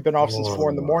apartment, been off since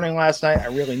 4 a.m. last night. I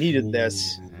really needed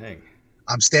this. Dang.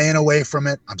 I'm staying away from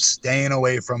it. I'm staying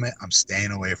away from it. I'm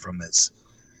staying away from this.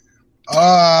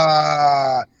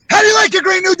 How do you like your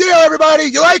Green New Deal, everybody?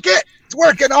 You like it? It's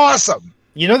working awesome.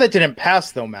 You know that didn't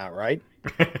pass, though, Matt, right?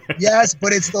 Yes,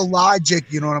 but it's the logic,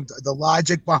 the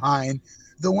logic behind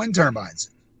the wind turbines.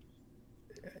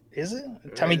 Is it?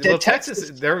 I mean,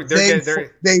 Texas,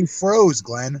 they froze,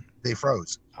 Glenn. They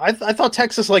froze. I thought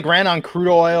Texas ran on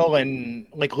crude oil and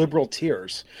liberal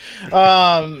tears.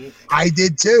 I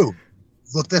did too.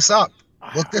 Look this up. Yeah.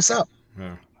 I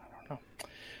don't know.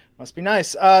 Must be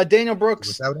nice. Daniel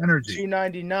Brooks, without energy,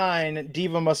 $2.99.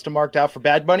 Diva must have marked out for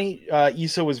Bad Bunny.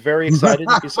 Issa was very excited.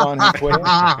 If you saw on her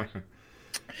Twitter.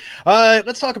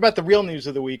 Let's talk about the real news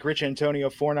of the week. Rich Antonio,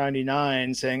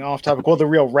 $4.99, saying off topic. Well, the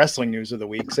real wrestling news of the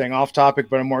week, saying off topic,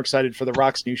 but I'm more excited for The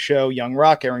Rock's new show, Young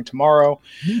Rock, airing tomorrow.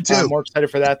 Me too. I'm more excited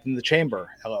for that than The Chamber.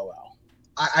 LOL.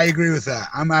 I agree with that.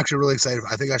 I'm actually really excited.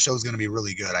 I think that show is going to be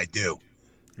really good. I do.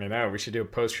 I know. We should do a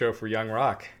post show for Young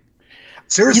Rock.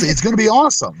 Seriously, it's going to be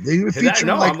awesome. They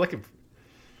feature, I'm looking.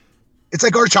 It's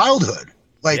like our childhood.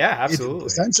 Yeah, absolutely.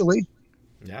 Essentially.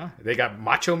 Yeah, they got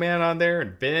Macho Man on there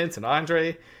and Vince and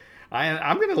Andre.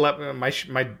 I'm gonna let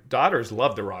my daughters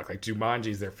love The Rock.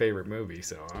 Jumanji's their favorite movie,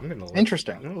 so I'm gonna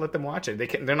let them watch it.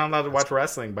 They're not allowed to watch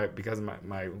wrestling, because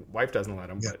my wife doesn't let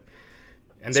them. Yeah.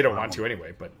 And they don't want to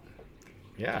anyway. But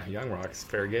yeah, Young Rock's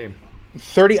fair game.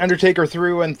 30 Undertaker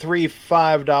through and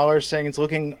 $5, saying it's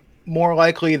looking more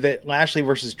likely that Lashley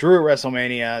versus Drew at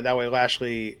WrestleMania. That way,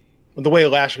 the way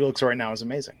Lashley looks right now is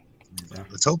amazing. Yeah,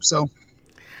 let's hope so.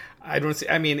 I don't see.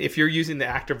 I mean, if you're using the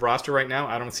active roster right now,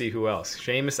 I don't see who else.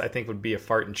 Sheamus, I think, would be a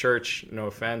fart in church. No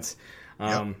offense.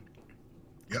 Yep.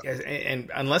 And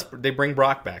unless they bring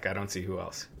Brock back, I don't see who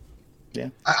else. Yeah.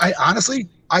 I honestly,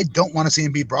 I don't want to see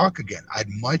him beat Brock again. I'd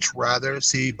much rather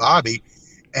see Bobby,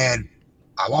 and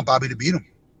I want Bobby to beat him.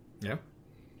 Yeah.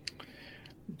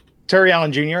 Terry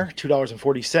Allen Jr.,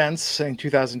 $2.40, saying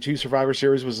 2002 Survivor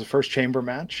Series was the first chamber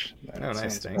match.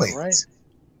 Nice thing. Wait. Right.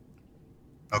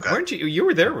 Okay. Weren't you? You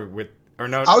were there with, or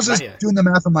no? I was just doing the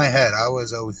math in my head. I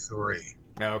was 03.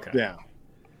 Oh, okay. Yeah.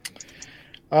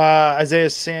 Isaiah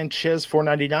Sanchez,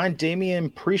 $4.99. Damian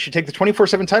Priest should take the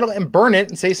 24/7 title and burn it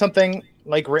and say something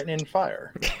like "written in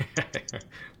fire."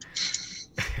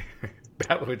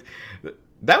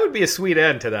 That would be a sweet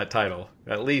end to that title.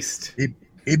 At least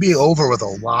he'd be over with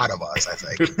a lot of us, I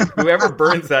think. Whoever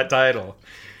burns that title,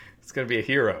 it's going to be a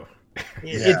hero.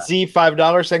 Yeah. It's Z,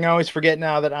 $5, saying I always forget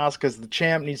now that Asuka's the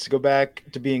champ, needs to go back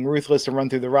to being ruthless and run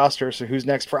through the roster. So who's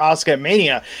next for Asuka at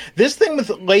Mania? This thing with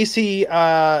Lacey,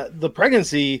 the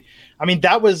pregnancy, I mean,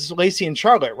 that was Lacey and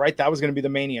Charlotte, right? That was going to be the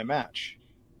Mania match.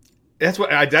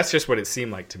 That's just what it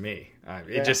seemed like to me.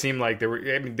 It just seemed like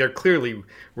they're clearly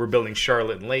were building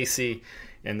Charlotte and Lacey,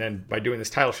 and then by doing this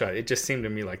title shot, it just seemed to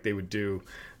me like they would do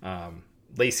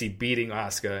Lacey beating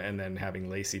Asuka and then having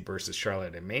Lacey versus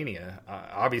Charlotte at Mania.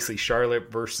 Obviously, Charlotte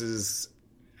versus...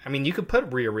 I mean, you could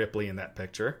put Rhea Ripley in that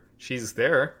picture. She's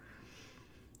there.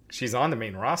 She's on the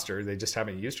main roster. They just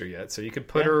haven't used her yet. So you could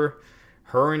put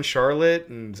her and Charlotte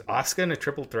and Asuka in a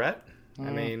triple threat. I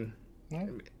mean...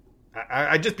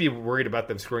 I'd just be worried about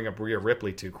them screwing up Rhea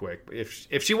Ripley too quick.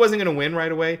 If she wasn't going to win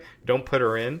right away, don't put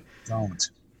her in. Don't.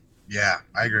 Yeah,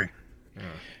 I agree.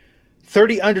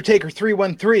 30 Undertaker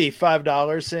 313,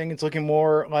 $5, saying it's looking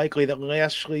more likely that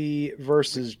Lashley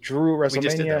versus Drew WrestleMania. We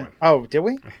just did that one. Oh, did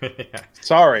we? Yeah.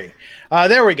 Sorry.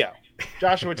 There we go.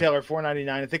 Joshua Taylor, $4.99.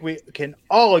 I think we can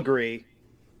all agree.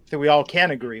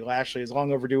 Lashley is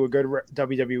long overdue a good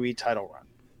WWE title run.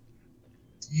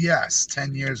 Yes,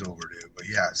 10 years overdue, but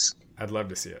yes. I'd love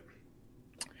to see it.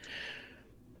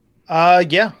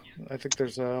 Yeah. I think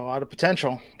there's a lot of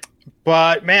potential.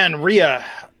 But man, Rhea,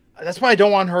 that's why I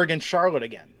don't want her against Charlotte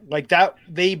again. Like that,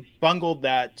 they bungled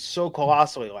that so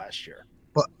colossally last year.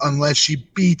 But unless she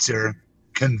beats her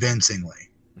convincingly.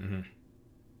 Mm-hmm.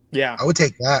 Yeah. I would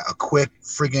take that. A quick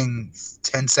frigging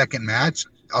 10-second match.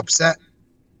 Upset.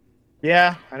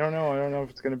 Yeah, I don't know. I don't know if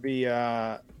it's going to be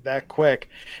that quick.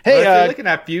 Hey, if you're looking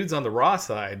at feuds on the Raw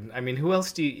side, I mean, who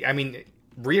else do you... I mean,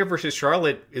 Rhea versus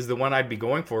Charlotte is the one I'd be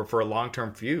going for a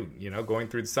long-term feud, going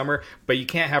through the summer. But you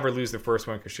can't have her lose the first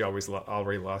one because she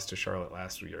already lost to Charlotte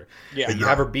last year. Yeah. But you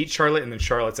have her beat Charlotte, and then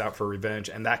Charlotte's out for revenge,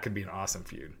 and that could be an awesome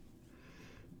feud.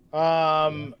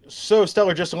 So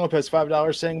Stellar Justin Lopez,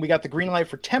 $5 saying we got the green light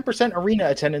for 10% arena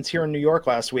attendance here in New York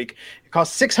last week. It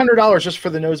cost $600 just for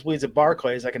the nosebleeds at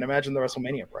Barclays. I can imagine the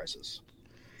WrestleMania prices.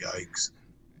 Yikes.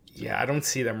 Yeah, I don't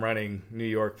see them running New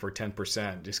York for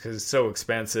 10% just because it's so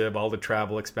expensive, all the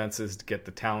travel expenses to get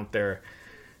the talent there.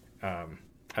 I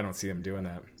don't see them doing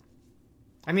that.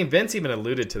 I mean, Vince even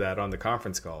alluded to that on the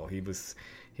conference call. He was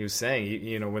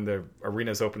saying, when the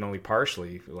arena's open only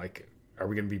partially, like, are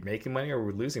we going to be making money or are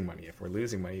we losing money? If we're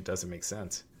losing money, it doesn't make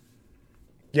sense.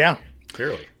 Yeah.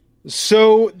 Clearly.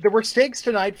 So there were stakes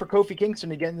tonight for Kofi Kingston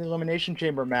to get in the Elimination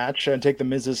Chamber match and take the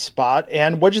Miz's spot.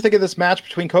 And what'd you think of this match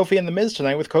between Kofi and the Miz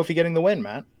tonight with Kofi getting the win,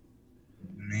 Matt?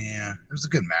 Yeah, it was a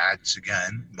good match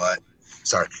again, but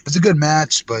it's a good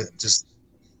match, but just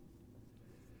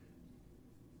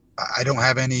I don't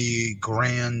have any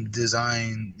grand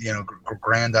design,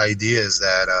 grand ideas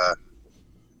that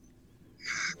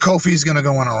Kofi's going to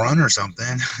go on a run or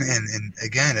something. And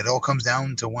again, it all comes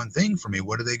down to one thing for me.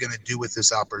 What are they going to do with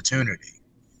this opportunity?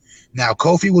 Now,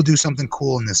 Kofi will do something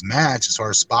cool in this match as far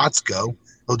as spots go.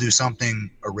 He'll do something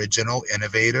original,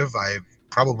 innovative. I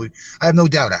have no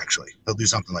doubt, actually. He'll do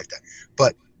something like that.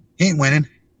 But he ain't winning.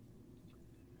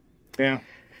 Yeah.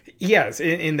 Yes,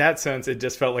 in that sense, it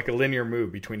just felt like a linear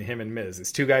move between him and Miz.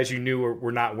 It's two guys you knew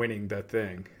were not winning the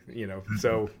thing, Mm-hmm.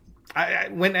 So...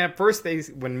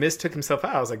 when Miz took himself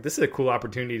out, I was like, this is a cool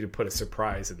opportunity to put a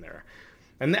surprise in there.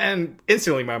 And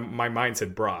instantly my mind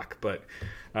said Brock, but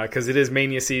because it is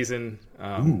Mania season,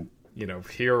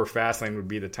 here or Fastlane would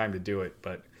be the time to do it.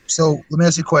 But so let me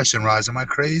ask you a question, Roz. Am I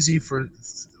crazy for,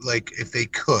 like, if they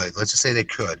could, let's just say they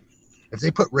could, if they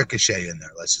put Ricochet in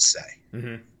there, let's just say,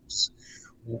 mm-hmm.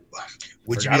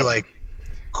 Would you be like,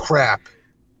 crap,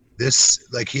 this,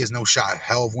 like, he has no shot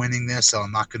hell of winning this, so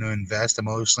I'm not going to invest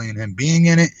emotionally in him being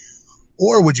in it?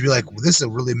 Or would you be like, well, this is a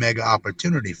really mega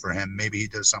opportunity for him. Maybe he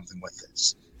does something with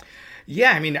this.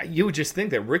 Yeah, I mean, you would just think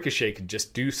that Ricochet could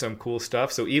just do some cool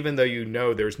stuff. So even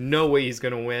though there's no way he's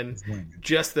going to win,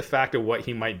 just the fact of what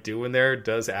he might do in there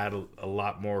does add a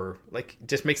lot more, like,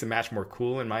 just makes the match more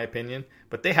cool, in my opinion.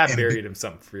 But they have buried him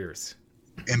something fierce.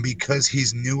 And because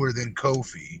he's newer than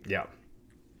Kofi. Yeah.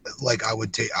 Like, I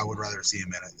would rather see him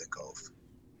in it than Kofi.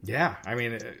 Yeah, I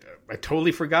mean, I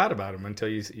totally forgot about him until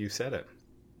you said it.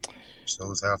 So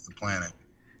is half the planet.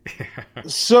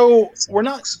 So we're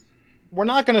not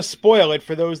going to spoil it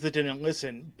for those that didn't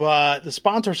listen, but the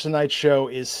sponsor of tonight's show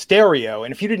is Stereo.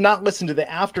 And if you did not listen to the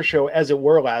after show, as it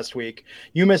were, last week,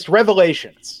 you missed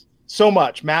Revelations. So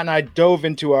much. Matt and I dove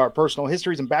into our personal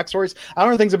histories and backstories. I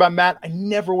learned things about Matt I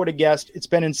never would have guessed. It's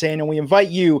been insane. And we invite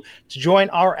you to join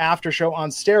our after show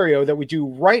on Stereo that we do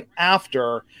right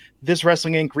after this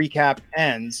Wrestling Inc. recap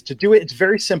ends. To do it, it's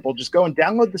very simple. Just go and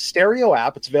download the Stereo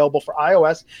app. It's available for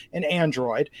iOS and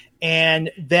Android.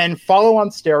 And then follow on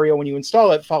Stereo. When you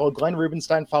install it, follow Glenn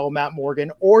Rubenstein, follow Matt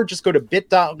Morgan, or just go to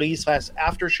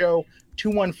bit.ly/aftershow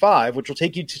 215, which will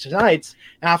take you to tonight's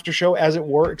after show, as it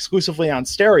were, exclusively on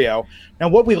Stereo. Now,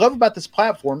 what we love about this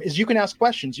platform is you can ask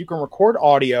questions. You can record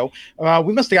audio.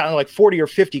 We must have gotten like 40 or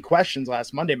 50 questions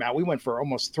last Monday, Matt. We went for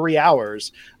almost 3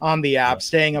 hours on the app,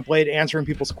 staying up late, answering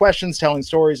people's questions, telling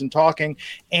stories, and talking.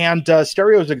 And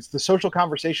Stereo is the social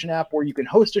conversation app where you can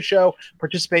host a show,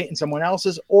 participate in someone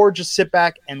else's, or just sit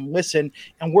back and listen.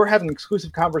 And we're having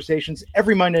exclusive conversations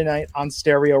every Monday night on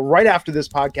Stereo. Right after this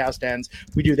podcast ends,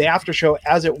 we do the after show,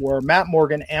 as it were, Matt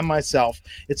Morgan and myself.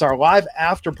 It's our live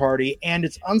after party, and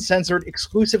it's uncensored,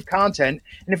 exclusive content.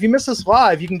 And if you miss us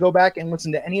live, you can go back and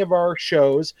listen to any of our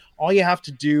shows. All you have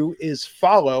to do is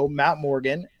follow Matt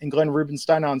Morgan and Glenn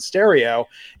Rubenstein on Stereo,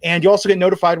 and you also get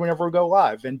notified whenever we go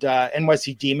live. And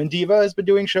NYC Demon Diva has been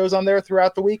doing shows on there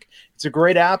throughout the week. It's a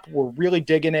great app. We're really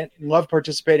digging it. Love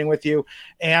participating with you.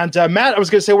 And Matt, I was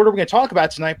going to say, what are we going to talk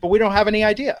about tonight? But we don't have any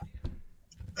idea.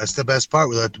 That's the best part.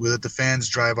 We let the fans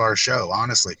drive our show.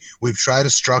 Honestly, we've tried to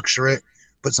structure it,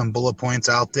 put some bullet points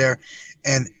out there,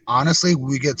 and honestly,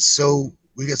 we get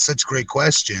such great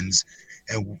questions,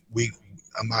 and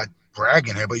I'm not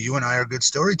bragging here, but you and I are good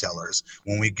storytellers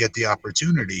when we get the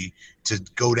opportunity to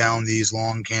go down these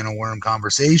long can of worm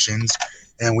conversations.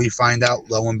 And we find out,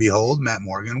 lo and behold, Matt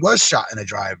Morgan was shot in a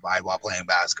drive-by while playing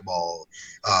basketball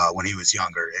when he was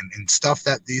younger, and stuff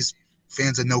that these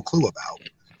fans had no clue about.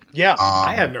 Yeah,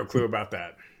 I had no clue about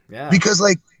that. Yeah, because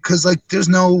there's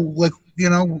no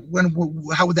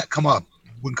how would that come up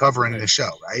when covering the show,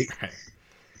 right?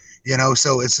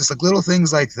 So it's just like little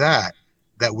things like that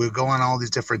we'll go on all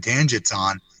these different tangents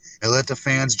on and let the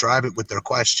fans drive it with their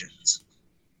questions.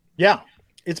 Yeah,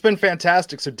 it's been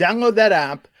fantastic. So download that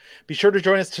app. Be sure to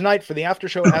join us tonight for the after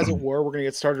show, as it were. We're going to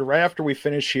get started right after we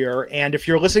finish here. And if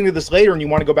you're listening to this later and you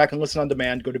want to go back and listen on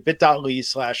demand, go to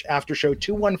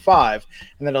bit.ly/aftershow215,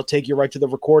 and that'll take you right to the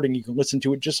recording. You can listen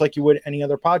to it just like you would any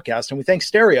other podcast. And we thank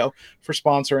Stereo for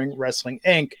sponsoring Wrestling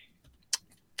Inc.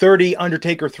 30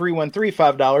 Undertaker 313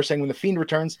 $5 saying when the Fiend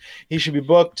returns, he should be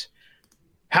booked.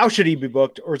 How should he be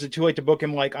booked? Or is it too late to book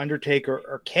him like Undertaker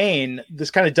or Kane? This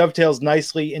kind of dovetails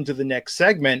nicely into the next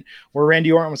segment where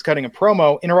Randy Orton was cutting a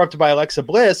promo, interrupted by Alexa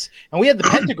Bliss, and we had the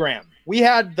pentagram. We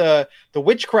had the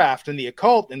witchcraft and the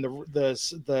occult and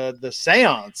the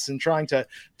seance and trying to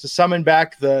summon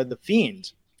back the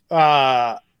Fiend.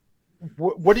 What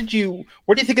do you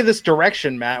think of this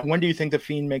direction, Matt? When do you think the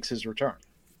Fiend makes his return?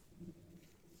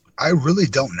 I really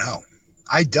don't know.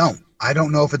 I don't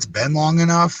know if it's been long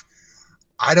enough.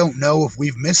 I don't know if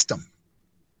we've missed him.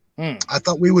 I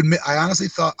thought we would. I honestly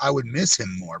thought I would miss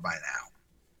him more by now.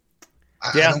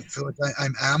 I don't feel like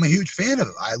I'm a huge fan of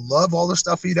it. I love all the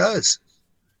stuff he does,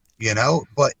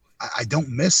 but I don't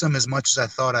miss him as much as I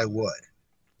thought I would.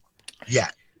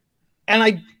 Yeah. And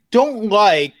I don't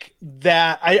like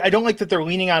that. I don't like that they're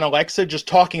leaning on Alexa just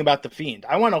talking about the Fiend.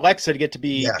 I want Alexa to get to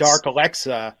be Dark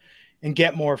Alexa and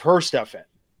get more of her stuff in.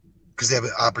 Because they have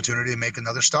an opportunity to make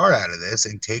another star out of this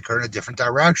and take her in a different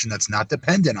direction that's not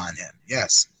dependent on him.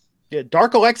 Yes. Yeah,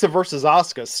 Dark Alexa versus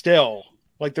Asuka still,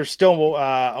 like there's still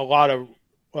a lot of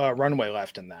runway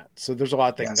left in that. So there's a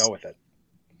lot they can go with it.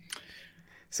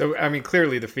 So, I mean,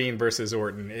 clearly the Fiend versus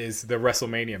Orton is the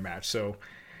WrestleMania match. So,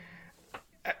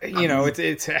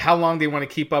 it's how long do you want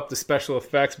to keep up the special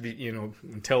effects,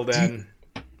 until then?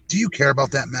 Do you care about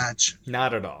that match?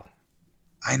 Not at all.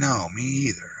 I know, me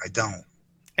either. I don't.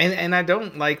 And I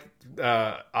don't like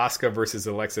Asuka versus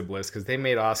Alexa Bliss because they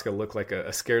made Asuka look like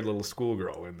a scared little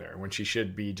schoolgirl in there when she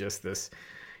should be just this,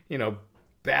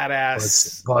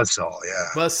 badass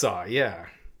buzzsaw, yeah.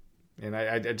 And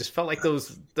I just felt like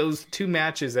those two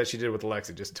matches that she did with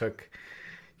Alexa just took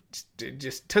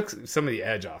some of the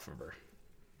edge off of her.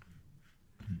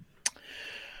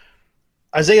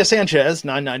 Isaiah Sanchez,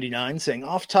 $9.99, saying,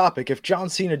 off topic, if John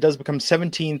Cena does become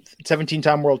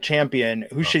 17-time world champion,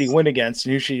 who should he win against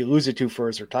and who should he lose it to for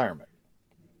his retirement?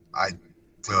 I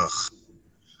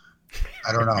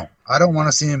don't know. I don't want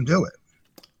to see him do it.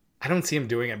 I don't see him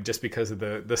doing it just because of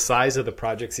the size of the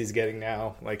projects he's getting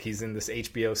now. Like he's in this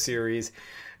HBO series.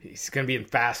 He's going to be in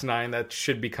Fast 9 that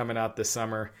should be coming out this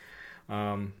summer.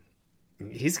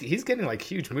 He's getting like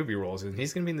huge movie roles, and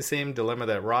he's going to be in the same dilemma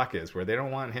that Rock is, where they don't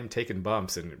want him taking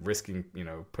bumps and risking,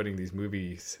 putting these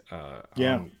movies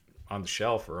on the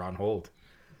shelf or on hold.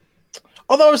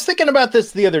 Although I was thinking about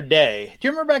this the other day. Do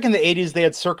you remember back in the 80s they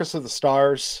had Circus of the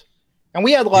Stars? And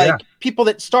we had people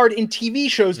that starred in TV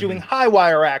shows doing high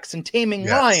wire acts and taming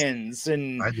lions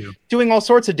and doing all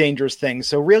sorts of dangerous things.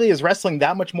 So really, is wrestling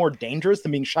that much more dangerous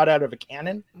than being shot out of a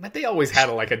cannon? But they always had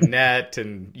like a net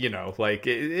and,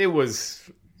 it was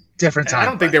different time. I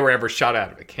don't think they were ever shot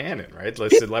out of a cannon, right? The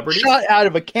celebrities shot out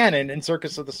of a cannon in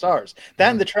Circus of the Stars.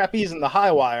 That and the trapeze and the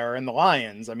high wire and the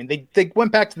lions. I mean, they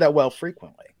went back to that well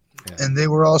frequently. Yeah. And they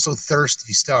were also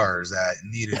thirsty stars that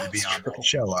needed to be on the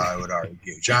show, I would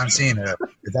argue. John Cena,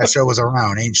 if that show was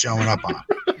around, ain't showing up on.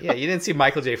 Yeah, you didn't see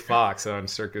Michael J. Fox on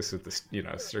Circus with the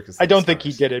Circus. I don't think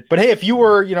he did it, but hey, if you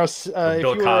were,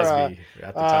 Bill Cosby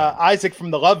at the time, Isaac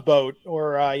from the Love Boat,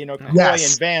 or Coy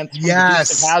and Vance from the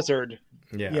Dukes of Hazzard,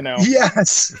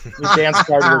 yes, the dance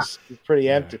card was pretty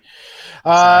empty.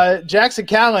 Jackson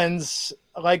Callens.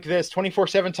 Like this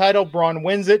 24/7 title, Braun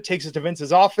wins it, takes it to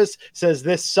Vince's office, says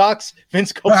this sucks.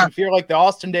 Vince gulps in fear like the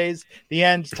Austin days. The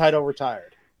end, title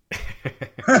retired.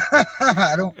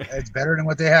 It's better than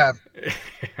what they have.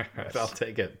 I'll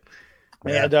take it.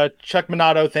 And Chuck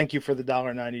Minato, thank you for the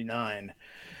 $1.99.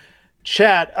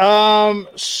 Chat.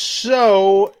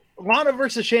 So Lana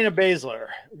versus Shayna Baszler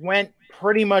went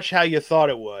pretty much how you thought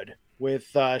it would, with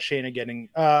Shayna getting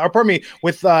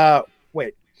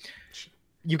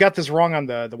you got this wrong on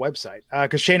the website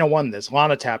because Shayna won this.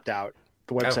 Lana tapped out.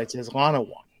 The website says Lana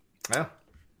won. Oh.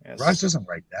 Yes. Ross doesn't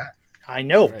write that. I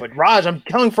know, right. But Raj, I'm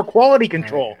telling for quality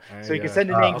control. So you can send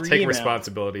an angry I'll take email.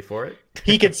 Responsibility for it.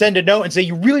 He can send a note and say,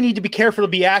 you really need to be careful to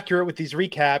be accurate with these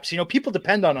recaps. You know, people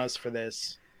depend on us for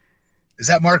this. Is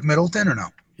that Mark Middleton or no?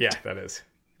 Yeah, that is.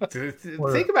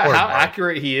 Think about how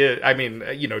accurate he is. I mean,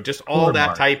 you know, just all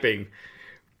that typing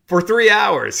for 3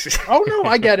 hours. Oh, no,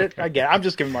 I get it. I'm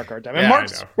just giving Mark a hard time. And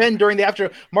Mark's been during the after.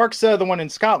 Mark's the one in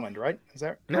Scotland, right? Is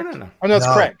that correct? No. Oh, no, it's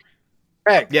Craig.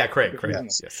 Yeah, Craig.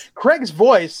 Yes. Craig's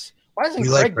voice. Why hasn't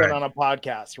Craig been on a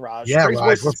podcast, Raj? Yeah,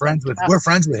 Raj, we're friends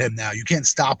with him now. You can't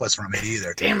stop us from it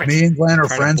either. Damn it. Me and Glenn are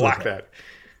friends with him.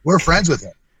 We're friends with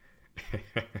him.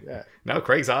 Yeah. No,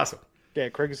 Craig's awesome. Yeah,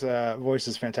 Craig's voice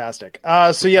is fantastic.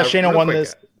 So yeah, Shayna won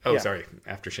this. Sorry.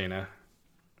 After Shayna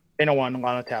won,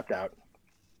 Lana tapped out.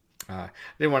 I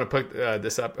didn't want to put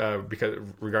this up because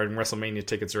regarding WrestleMania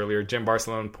tickets earlier, Jim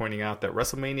Barcelona pointing out that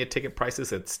WrestleMania ticket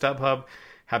prices at StubHub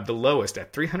have the lowest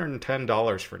at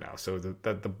 $310 for now. So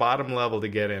the bottom level to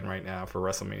get in right now for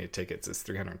WrestleMania tickets is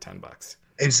 $310.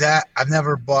 Is that? I've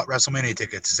never bought WrestleMania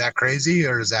tickets. Is that crazy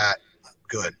or is that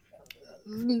good?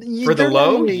 For the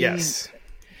low, yes.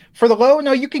 For the low,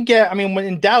 no, you could get. I mean, when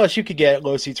in Dallas, you could get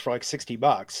low seats for like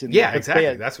 $60. And yeah,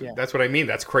 exactly. That's what I mean.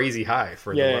 That's crazy high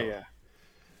for the low. Yeah.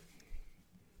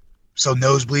 So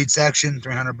nosebleed section,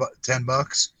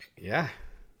 $310. Yeah,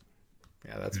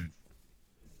 that's.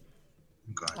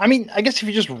 Okay. I mean, I guess if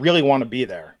you just really want to be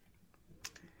there.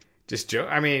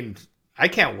 I mean, I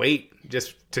can't wait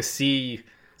just to see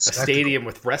a stadium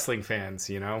with wrestling fans,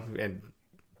 you know, and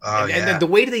then the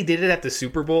way they did it at the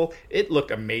Super Bowl, it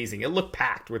looked amazing. It looked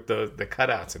packed with the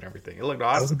cutouts and everything. It looked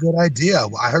awesome. That was a good idea.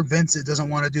 I heard Vince doesn't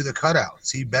want to do the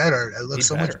cutouts. It looks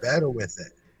so much better with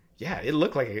it. Yeah, it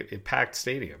looked like a packed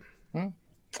stadium.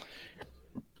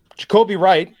 Jacoby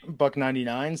Wright,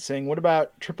 Buck99, saying, what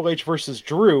about Triple H versus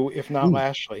Drew, if not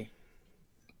Lashley?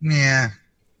 Yeah.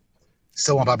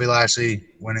 Still want Bobby Lashley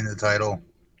winning the title.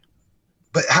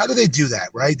 But how do they do that,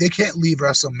 right? They can't leave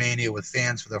WrestleMania with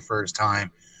fans for the first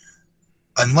time.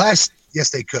 Unless, yes,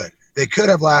 they could. They could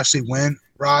have Lashley win,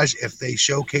 Raj, if they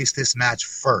showcase this match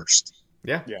first.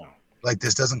 Yeah. Like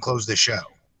this doesn't close the show.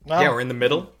 Yeah, we're in the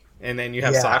middle. And then you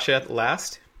have Sasha at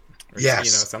last. Or,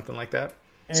 yes. Something like that.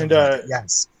 And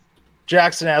yes.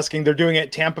 Jackson asking, they're doing it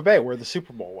at Tampa Bay, where the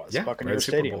Super Bowl was. Yeah, Buccaneers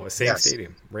Stadium. Bowl, same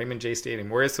stadium. Raymond J. Stadium,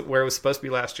 where it was supposed to be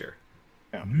last year.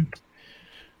 Yeah. Mm-hmm.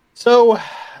 So,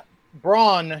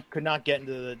 Braun could not get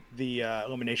into the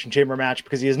Elimination Chamber match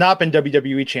because he has not been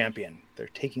WWE champion. They're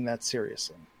taking that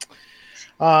seriously.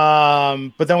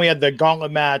 But then we had the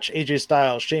gauntlet match, AJ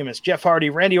Styles, Sheamus, Jeff Hardy,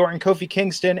 Randy Orton, Kofi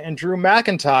Kingston, and Drew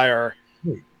McIntyre.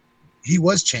 Wait, he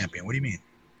was champion. What do you mean?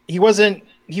 He wasn't.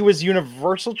 He was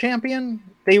Universal Champion.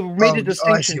 They made a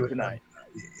distinction tonight.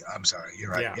 I'm sorry. You're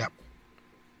right. Yeah. Yep.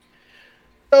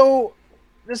 So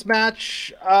this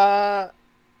match,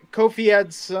 Kofi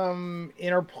had some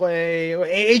interplay.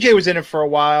 AJ was in it for a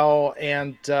while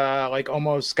and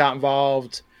almost got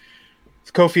involved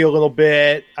with Kofi a little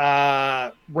bit.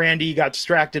 Randy got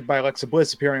distracted by Alexa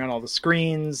Bliss appearing on all the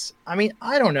screens. I mean,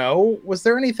 I don't know. Was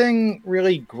there anything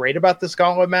really great about this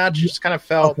gauntlet match? It just kind of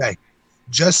felt okay.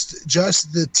 Just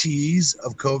the tease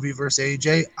of Kofi versus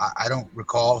AJ. I don't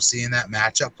recall seeing that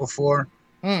matchup before.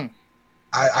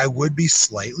 I would be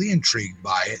slightly intrigued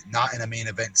by it, not in a main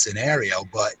event scenario,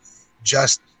 but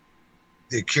just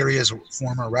the curious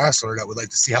former wrestler that would like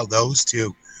to see how those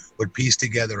two would piece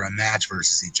together a match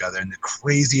versus each other and the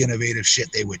crazy innovative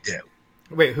shit they would do.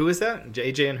 Wait, who is that?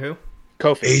 AJ and who?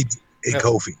 Kofi.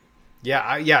 Kofi.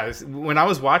 Yeah. When I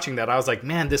was watching that, I was like,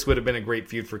 man, this would have been a great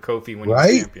feud for Kofi when he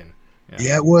was champion.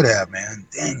 Yeah, it would have, man.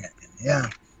 Dang it. Yeah.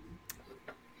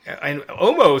 And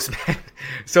Omos, man.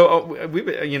 So we've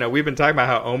been talking about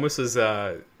how Omos's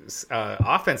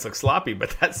offense looks sloppy,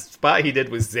 but that spot he did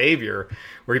with Xavier,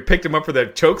 where he picked him up for the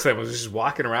chokeslam, was just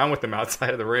walking around with him outside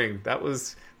of the ring. That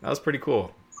was pretty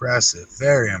cool. Impressive,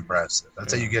 very impressive.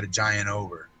 That's how you get a giant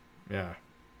over. Yeah.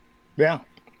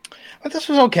 But this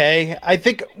was okay. I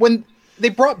think when they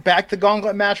brought back the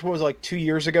gauntlet match, what was it, like 2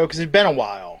 years ago? Because it'd been a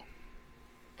while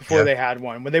before they had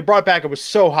one. When they brought back, it was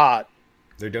so hot.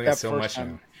 They're doing it so much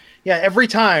now. Yeah, every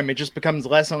time it just becomes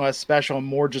less and less special and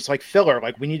more just like filler.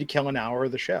 Like we need to kill an hour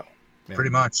of the show. Yeah. Pretty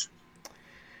much.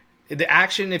 The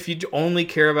action, if you only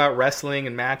care about wrestling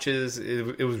and matches,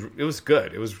 it was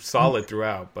good. It was solid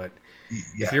throughout. But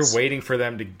if you're waiting for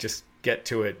them to just get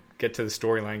to it, get to the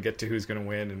storyline, get to who's going to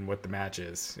win and what the match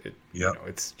is,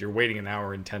 you're waiting an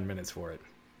hour and 10 minutes for it.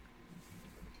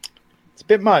 It's a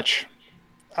bit much.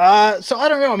 So I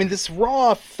don't know. I mean, this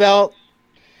Raw felt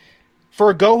for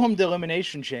a go-home to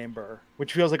Elimination Chamber,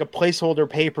 which feels like a placeholder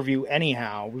pay-per-view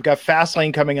anyhow. We've got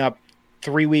Fastlane coming up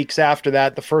 3 weeks after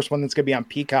that, the first one that's going to be on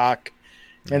Peacock.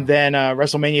 And then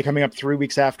WrestleMania coming up 3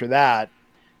 weeks after that.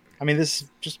 I mean, this is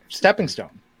just stepping stone.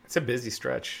 It's a busy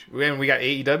stretch. And we got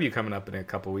AEW coming up in a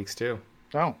couple weeks, too.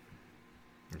 Oh.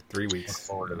 3 weeks. Look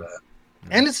forward to that.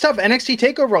 And it's tough. NXT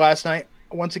TakeOver last night,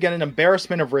 once again, an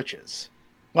embarrassment of riches.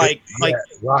 Like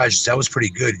Raj, that was pretty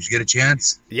good. Did you get a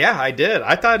chance? Yeah, I did.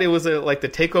 I thought it was like the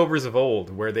takeovers of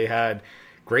old, where they had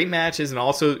great matches and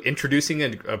also introducing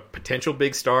a potential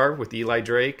big star with Eli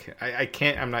Drake.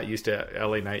 I'm not used to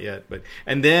LA Knight yet,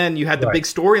 and then you had the big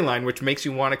storyline, which makes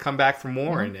you want to come back for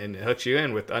more and hooks you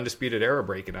in with Undisputed Era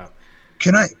breaking up.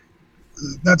 Can I,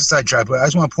 not to sidetrack, but I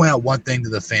just want to point out one thing to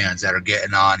the fans that are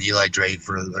getting on Eli Drake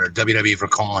or WWE for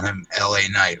calling him LA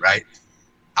Knight, right?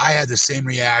 I had the same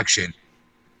reaction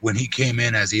when he came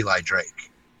in as Eli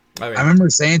Drake. Oh, yeah. I remember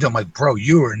saying to him, like, bro,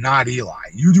 you are not Eli.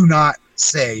 You do not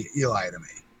say Eli to me.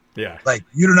 Yeah. Like,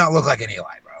 you do not look like an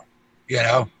Eli, bro. You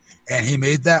know? And he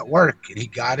made that work, and he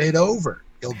got it over.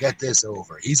 He'll get this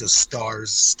over. He's a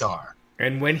star's star.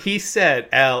 And when he said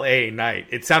L.A. Knight,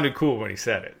 it sounded cool when he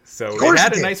said it. So it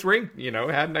had a nice ring, it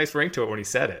had a nice ring to it when he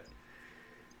said it.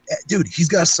 Dude, he's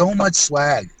got so much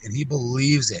swag, and he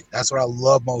believes it. That's what I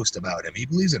love most about him. He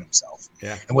believes in himself.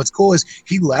 Yeah. And what's cool is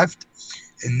he left,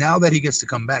 and now that he gets to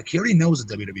come back, he already knows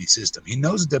the WWE system. He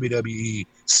knows the WWE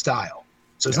style.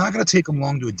 So it's not going to take him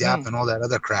long to adapt and all that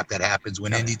other crap that happens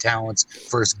when indie talents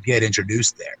first get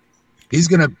introduced there.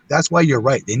 That's why you're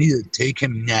right. They need to take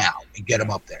him now and get him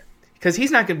up there. Because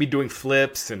he's not going to be doing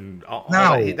flips and all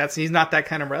that. He's not that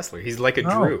kind of wrestler. He's like a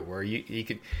Drew, where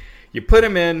you put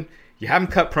him in, you have him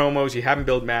cut promos, you have him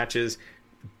build matches,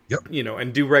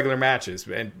 and do regular matches,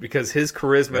 and because his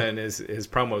charisma and his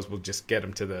promos will just get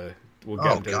him to the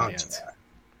dance.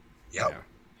 Yep.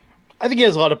 I think he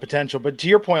has a lot of potential, but to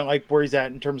your point, like where he's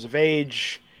at in terms of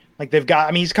age, like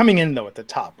he's coming in though at the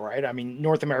top, right? I mean,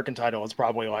 North American title is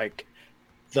probably like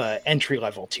the entry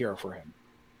level tier for him.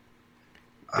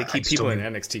 They keep people in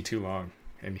NXT too long,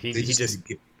 and he just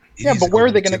but where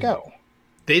are they going to go?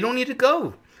 They don't need to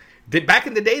go. Back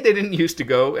in the day, they didn't used to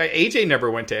go. AJ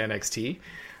never went to NXT.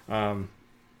 No,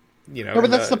 but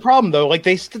that's the problem, though. Like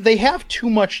they have too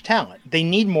much talent. They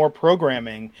need more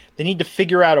programming. They need to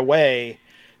figure out a way.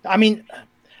 I mean,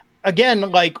 again,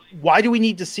 like, why do we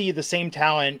need to see the same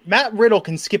talent? Matt Riddle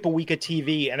can skip a week of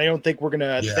TV, and I don't think we're going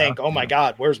to think, oh, my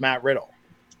God, where's Matt Riddle?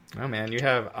 Oh, man, you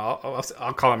have –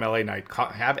 I'll call him LA Knight.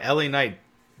 Have LA Knight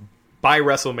by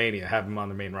WrestleMania, have him on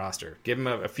the main roster. Give him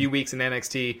a few weeks in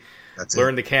NXT.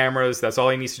 Learn the cameras. That's all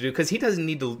he needs to do, because he doesn't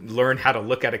need to learn how to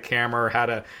look at a camera or how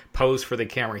to pose for the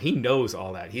camera. He knows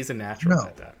all that. He's a natural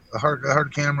at that. A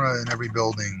hard camera in every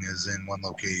building is in one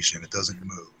location. It doesn't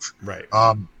move. Right.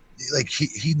 Like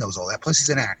he knows all that. Plus, he's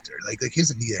an actor. Like he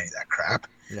doesn't need any of that crap.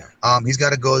 Yeah. He's got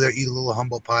to go there, eat a little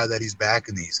humble pie that he's back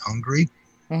and he's hungry.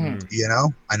 Mm-hmm.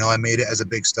 I know I made it as a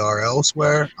big star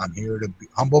elsewhere. I'm here to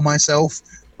humble myself,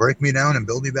 break me down, and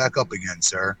build me back up again,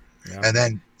 sir. Yeah. And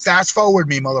then fast forward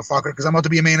me, motherfucker, because I'm about to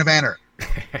be a main eventer.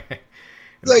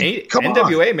 Like, come on.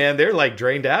 NWA, man, they're like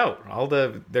drained out.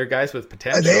 They're guys with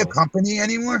potential. Are they a company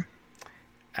anymore?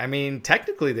 I mean,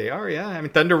 technically they are, yeah. I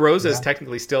mean, Thunder Rosa is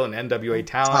technically still an NWA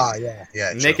talent.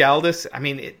 Yeah. Nick Aldis. I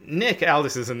mean, Nick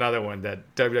Aldis is another one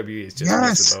that WWE is just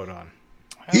missed the boat on.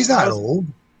 He's not old.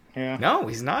 Yeah. No,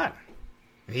 he's not.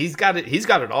 He's got it. He's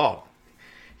got it all.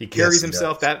 He carries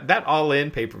himself. That All In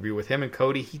pay-per-view with him and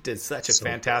Cody. He did such a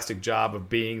fantastic job of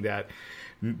being that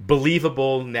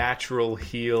believable, natural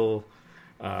heel.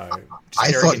 I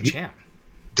thought champ.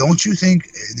 Don't you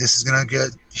think this is going to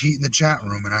get heat in the chat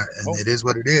room? And it is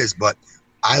what it is. But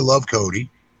I love Cody.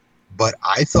 But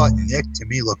I thought Nick, to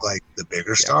me, looked like the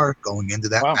bigger star going into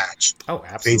that match. Oh,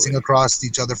 absolutely. Facing across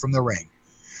each other from the ring.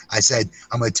 I said,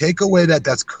 I'm going to take away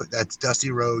that's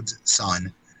Dusty Rhodes'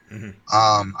 son.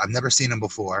 Mm-hmm. I've never seen him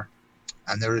before.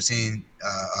 I've never seen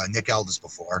Nick Aldis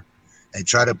before. I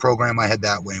try to program my head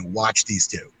that way and watch these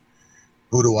two.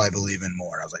 Who do I believe in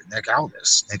more? I was like, Nick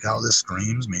Aldis. Nick Aldis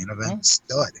screams main event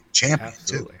stud. Champion,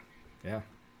 absolutely. Too.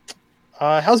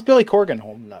 Yeah. How's Billy Corgan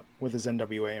holding up with his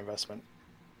NWA investment?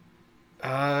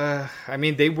 I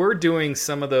mean, they were doing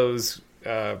some of those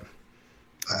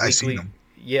I seen them.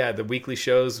 Yeah, the weekly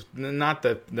shows, not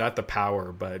the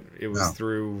Power, but it was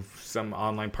through some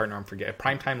online partner. I forget,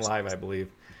 Primetime Live, I believe.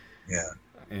 Yeah,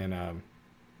 and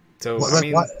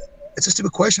why, it's a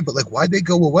stupid question, but like, why'd they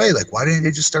go away? Like, why didn't they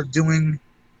just start doing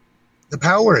the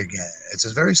Power again? It's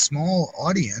a very small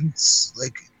audience.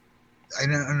 Like, I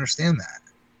don't understand that.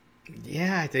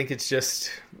 Yeah, I think it's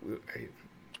just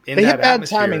they had bad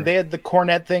timing. They had the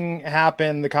Cornette thing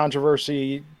happen, the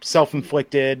controversy,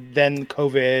 self-inflicted, then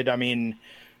COVID. I mean,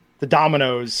 the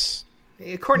dominoes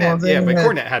Cornette, but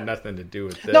Cornette had nothing to do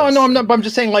with this. No, I'm not. But I'm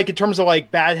just saying, like, in terms of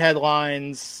like bad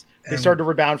headlines, they started to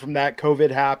rebound from that.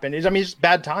 COVID happened. It's just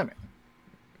bad timing.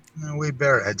 Wade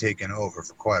Barrett had taken over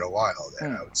for quite a while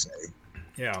there, I would say.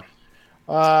 Yeah.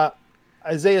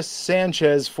 Isaiah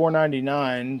Sanchez,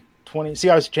 $4.99. 20. See,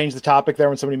 I always change the topic there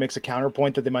when somebody makes a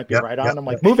counterpoint that they might be right on. I'm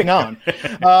like, moving on.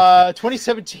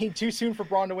 2017, too soon for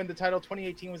Braun to win the title.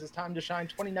 2018 was his time to shine.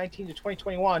 2019 to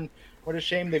 2021, what a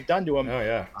shame they've done to him. Oh,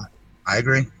 yeah. I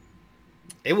agree.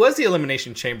 It was the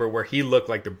Elimination Chamber where he looked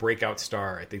like the breakout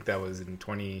star. I think that was in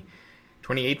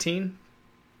 2018.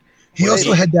 He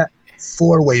also had that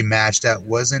four-way match that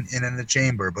wasn't in the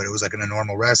chamber, but it was like in a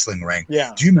normal wrestling ring.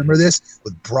 Yeah. Do you remember this?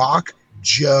 With Brock,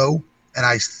 Joe, and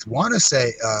I want to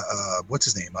say, what's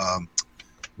his name?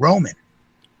 Roman.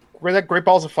 Were that Great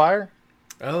Balls of Fire?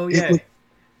 Oh, yeah.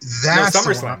 That's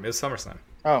SummerSlam. It was SummerSlam.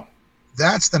 Oh.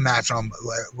 That's the match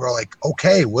we're like,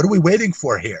 okay, what are we waiting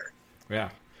for here? Yeah.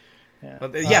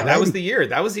 That was the year.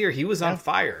 That was the year he was on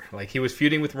fire. Like, he was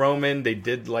feuding with Roman. They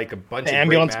did like a bunch of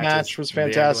ambulance great matches. match was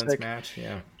fantastic. The ambulance match,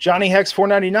 yeah. Johnny Hex,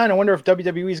 $4.99. I wonder if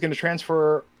WWE is going to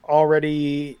transfer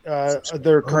already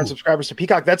their current subscribers to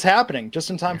Peacock. That's happening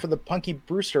just in time for the Punky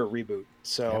Brewster reboot.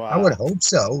 So I would hope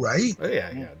so, right? Oh,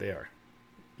 yeah, they are.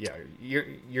 Yeah,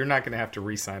 you're not going to have to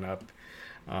re-sign up.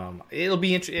 It'll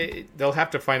be interesting. They'll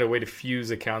have to find a way to fuse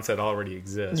accounts that already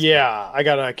exist. Yeah, I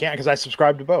can't because I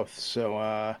subscribe to both.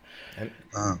 So,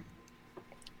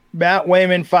 Matt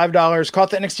Wayman, $5.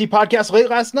 Caught the NXT podcast late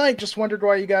last night. Just wondered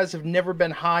why you guys have never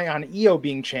been high on Io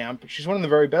being champ. She's one of the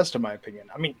very best, in my opinion.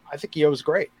 I mean, I think Io is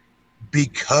great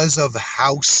because of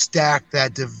how stacked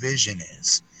that division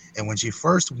is. And when she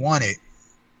first won it,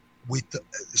 it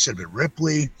should have been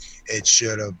Ripley. It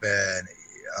should have been.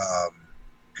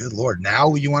 Good Lord.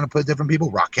 Now you want to put different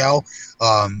people? Raquel.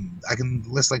 I can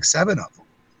list like 7 of them.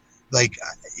 Like,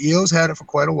 Io's had it for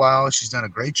quite a while. She's done a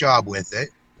great job with it.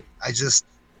 I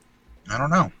don't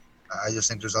know. I just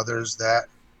think there's others that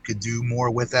could do more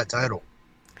with that title.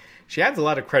 She adds a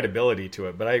lot of credibility to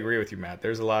it, but I agree with you, Matt.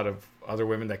 There's a lot of other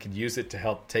women that could use it to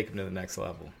help take them to the next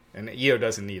level. And Io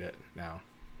doesn't need it now.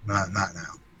 Not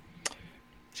now.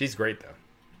 She's great, though.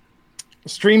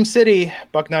 Stream City,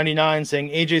 $1.99, saying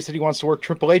AJ said he wants to work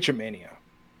Triple H at Mania.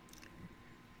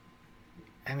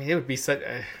 I mean, it would be such.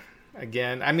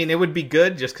 Again, I mean, it would be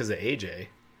good just because of AJ.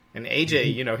 And AJ,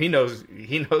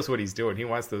 he knows what he's doing. He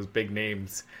wants those big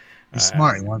names. He's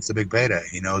smart. He wants the big payday.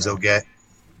 He knows he'll get.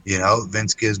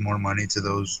 Vince gives more money to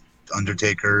those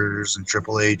Undertakers and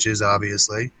Triple H's,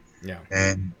 obviously. Yeah.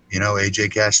 And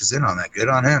AJ cashes in on that. Good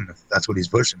on him if that's what he's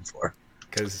pushing for.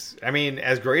 Because, I mean,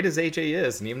 as great as AJ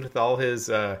is, and even with all his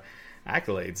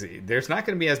accolades, there's not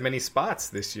going to be as many spots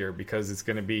this year because it's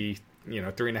going to be,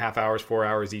 3.5 hours, 4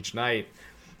 hours each night.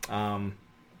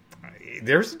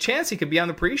 There's a chance he could be on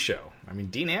the pre-show. I mean,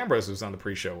 Dean Ambrose was on the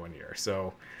pre-show one year,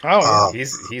 so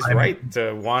he's right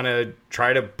to want to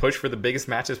try to push for the biggest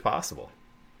matches possible.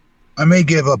 I may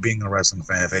give up being a wrestling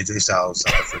fan if AJ Styles is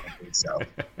freaking so.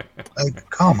 Like,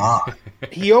 come on.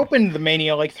 He opened the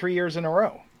Mania like 3 years in a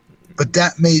row. But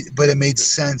it made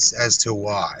sense as to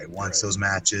why once those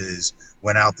matches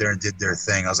went out there and did their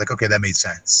thing. I was like, okay, that made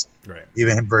sense. Right.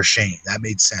 Even him versus Shane, that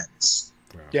made sense.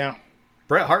 Yeah.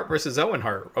 Bret Hart versus Owen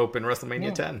Hart opened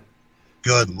WrestleMania 10.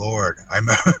 Good Lord. I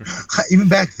remember even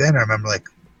back then I remember like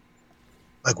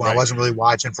when I wasn't really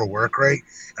watching for work rate,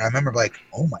 and I remember like,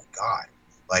 oh my God.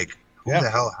 Like, who the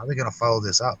hell, how are they gonna follow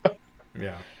this up?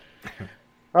 Yeah.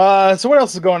 So what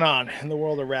else is going on in the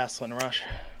world of wrestling, Rush?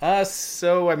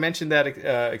 So I mentioned that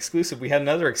exclusive. We had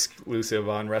another exclusive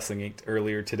on Wrestling Inc.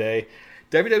 earlier today.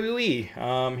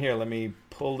 WWE. Here, let me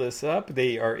pull this up.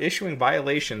 They are issuing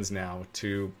violations now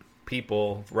to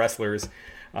people, wrestlers,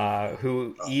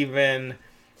 who even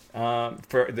so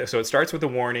it starts with a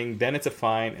warning, then it's a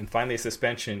fine, and finally a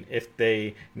suspension if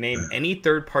they name any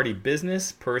third-party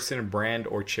business, person, brand,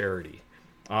 or charity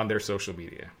on their social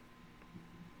media.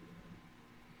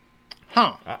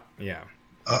 Huh. Yeah.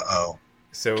 Uh-oh.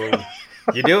 So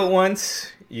you do it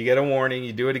once, you get a warning.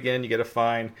 You do it again, you get a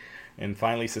fine, and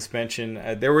finally suspension.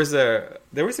 There was a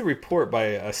report by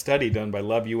a study done by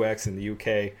Love UX in the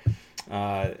UK,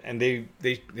 and they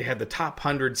had the top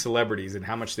 100 celebrities and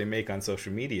how much they make on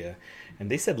social media,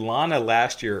 and they said Lana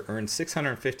last year earned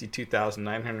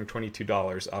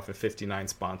 $652,922 off of 59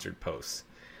 sponsored posts,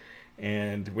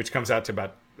 and which comes out to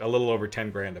about a little over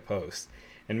 $10,000 a post.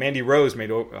 And Mandy Rose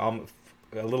made a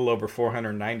little over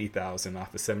 $490,000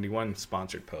 off of 71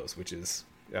 sponsored posts, which is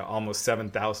almost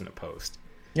 $7,000 a post.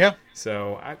 Yeah.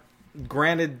 So,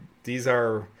 granted, these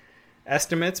are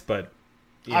estimates, but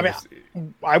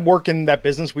I work in that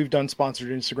business. We've done sponsored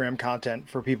Instagram content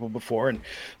for people before, and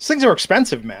these things are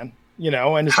expensive, man.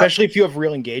 and especially if you have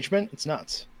real engagement, it's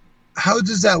nuts. How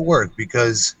does that work?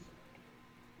 Because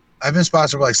I've been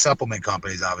sponsored by supplement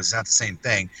companies, obviously. It's not the same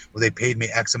thing, where they paid me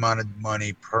X amount of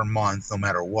money per month, no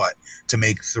matter what, to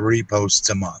make 3 posts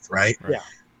a month, right? Yeah.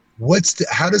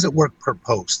 How does it work per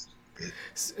post?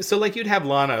 So like you'd have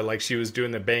Lana, like she was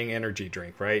doing the Bang energy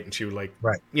drink, right? And she would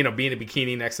be in a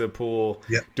bikini next to the pool,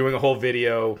 doing a whole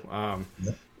video.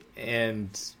 And,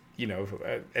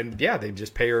 they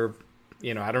just pay her,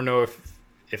 I don't know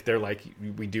if they're like,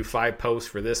 we do 5 posts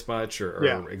for this much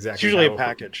or exactly. It's usually a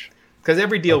package. Because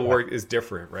every deal is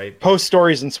different, right? Post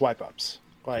stories and swipe ups.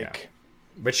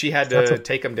 But she had to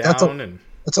take them down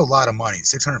That's a lot of money.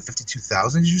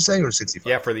 652,000, did you say, or 65?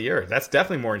 Yeah, for the year. That's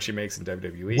definitely more than she makes in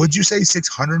WWE. Would you say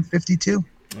 652?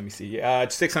 Let me see.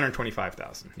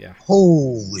 625,000. Yeah.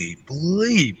 Holy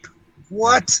bleep!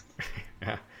 What?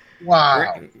 Yeah.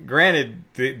 Wow. Granted,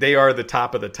 they are the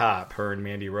top of the top, her and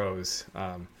Mandy Rose.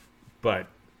 But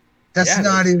that's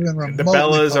not even remotely. The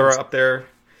Bellas are up there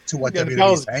to what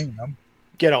WWE is paying them.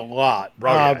 Get a lot.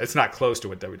 It's not close to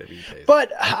what WWE pays.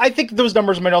 But I think those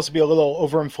numbers might also be a little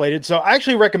overinflated. So I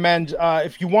actually recommend,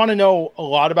 if you want to know a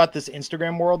lot about this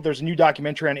Instagram world, there's a new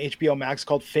documentary on HBO Max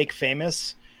called Fake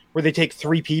Famous, where they take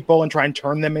 3 people and try and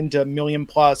turn them into 1 million+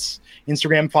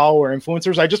 Instagram follower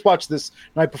influencers. I just watched this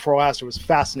night before last. It was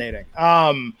fascinating.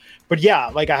 But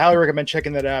yeah, I highly recommend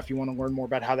checking that out if you want to learn more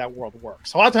about how that world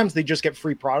works. A lot of times they just get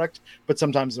free product, but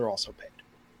sometimes they're also paid.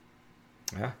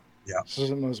 Yeah. So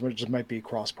those just might be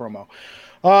cross promo.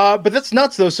 But that's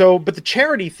nuts though. But the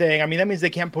charity thing, that means they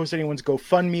can't post anyone's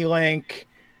GoFundMe link.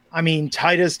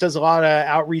 Titus does a lot of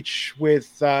outreach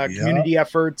with community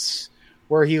efforts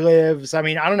where he lives. I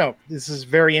don't know. This is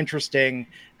very interesting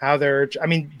how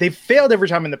they've failed every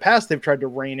time in the past. They've tried to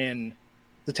rein in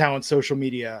the talent's social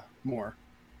media more.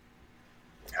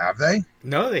 Have they?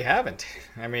 No, they haven't.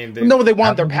 They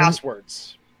want their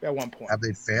passwords at one point. Have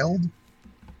they failed?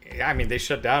 Yeah, they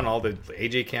shut down all the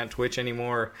AJ can't Twitch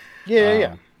anymore.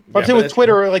 Yeah. But with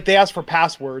Twitter, they asked for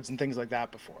passwords and things like that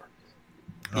before.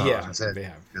 They have.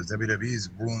 Because WWE is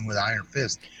ruling with iron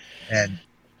fist, and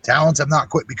talents have not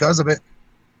quit because of it.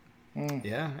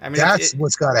 Yeah, that's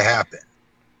what's got to happen.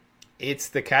 It's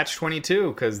the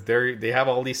catch-22 because they have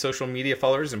all these social media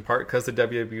followers in part because of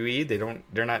WWE.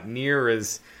 They're not near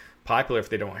as popular if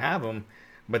they don't have them.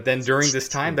 But then during this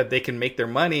time that they can make their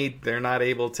money, they're not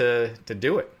able to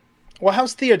do it. Well,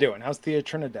 how's Thea doing? How's Thea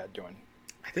Trinidad doing?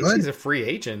 I think she's a free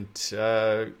agent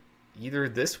either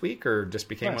this week or just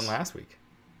became one last week.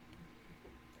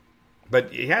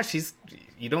 But yeah,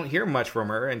 you don't hear much from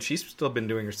her, and she's still been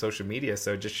doing her social media,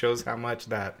 so it just shows how much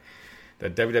that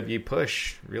WWE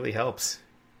push really helps.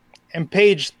 And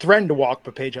Paige threatened to walk,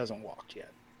 but Paige hasn't walked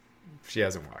yet. She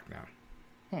hasn't walked now.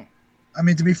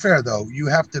 To be fair, though, you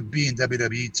have to be in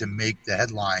WWE to make the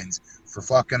headlines for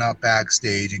fucking up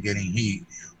backstage and getting heat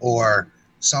or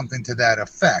something to that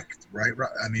effect, right?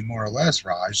 More or less,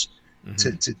 Raj.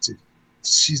 Mm-hmm.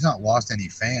 She's not lost any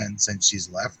fans since she's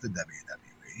left the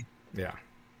WWE.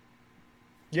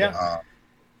 Yeah.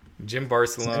 Jim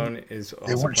Barcelona is also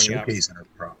they weren't showcasing her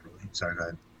properly. Sorry, go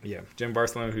ahead. Yeah, Jim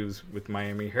Barcelona, who's with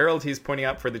Miami Herald, he's pointing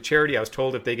out for the charity. I was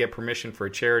told if they get permission for a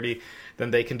charity, then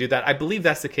they can do that. I believe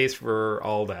that's the case for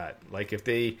all that. If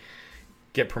they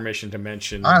get permission to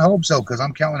mention. I hope so, because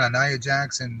I'm counting on Nia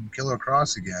Jax and Killer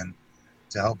Cross again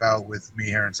to help out with me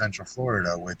here in Central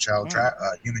Florida with child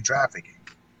human trafficking.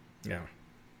 Yeah.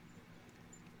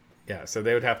 Yeah, so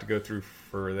they would have to go through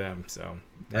for them. So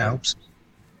I hope so.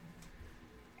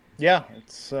 Yeah,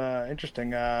 it's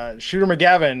interesting. Shooter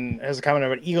McGavin has a comment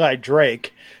about Eli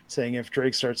Drake, saying if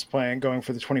Drake starts going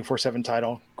for the 24/7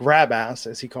 title, grab ass,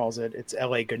 as he calls it, it's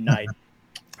LA good night.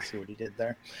 See what he did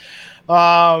there.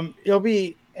 It'll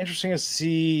be interesting to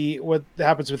see what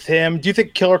happens with him. Do you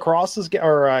think Killer Cross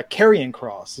or Karrion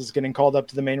Kross is getting called up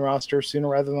to the main roster sooner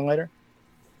rather than later?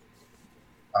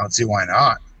 I don't see why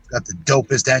not. Got the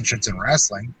dopest entrance in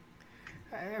wrestling.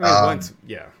 Oh,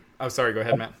 sorry. Go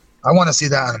ahead, Matt. I want to see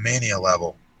that on a Mania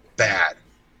level. Bad.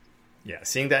 Yeah,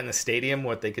 seeing that in the stadium,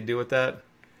 what they could do with that.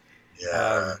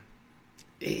 Yeah.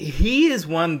 He is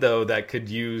one, though, that could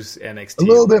use NXT. A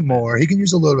little bit more. He can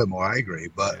use a little bit more. I agree.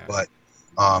 But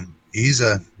he's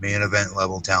a main event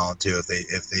level talent, too.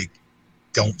 If they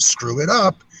don't screw it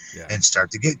up and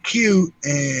start to get cute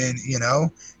and,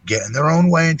 get in their own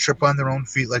way and trip on their own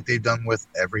feet like they've done with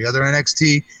every other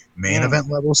NXT main event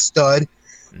level stud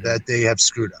that they have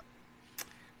screwed up.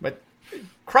 But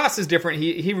Cross is different.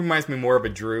 He reminds me more of a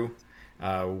Drew,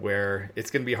 where it's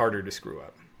going to be harder to screw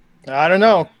up. I don't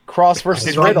know. Cross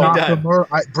versus Riddle. I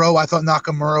thought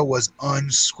Nakamura was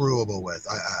unscrewable with.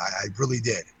 I really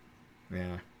did.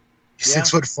 Yeah.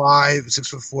 6'5",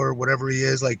 6'4", whatever he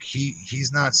is. Like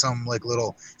he's not some like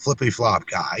little flippy flop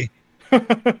guy.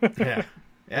 Yeah.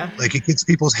 Like he kicks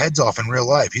people's heads off in real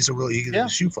life. He's a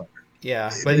shoe fighter.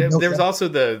 Yeah, but there's also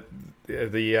the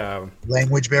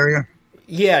language barrier.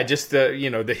 Yeah, just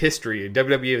the history.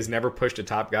 WWE has never pushed a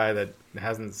top guy that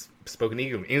hasn't spoken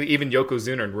English. Even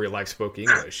Yokozuna in real life spoke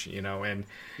English, and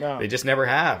they just never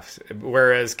have.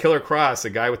 Whereas Killer Kross, a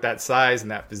guy with that size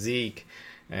and that physique,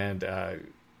 and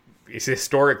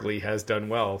historically has done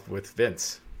well with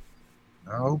Vince.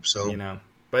 I hope so.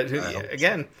 But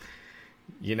again,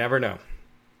 you never know.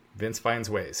 Vince finds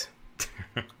ways.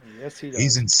 Yes, he does.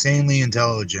 He's insanely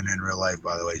intelligent in real life,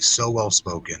 by the way. So well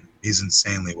spoken. He's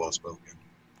insanely well spoken.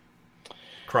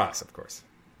 Kross, of course.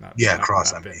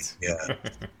 Kross. Not Vince. Yeah.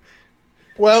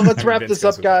 Well, let's wrap this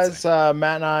up, guys.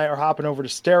 Matt and I are hopping over to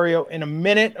Stereo in a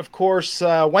minute. Of course,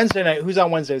 Wednesday night. Who's on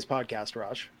Wednesday's podcast,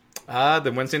 Raj?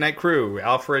 The Wednesday Night Crew.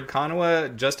 Alfred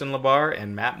Konuwa, Justin LaBar,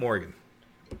 and Matt Morgan.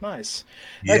 Nice.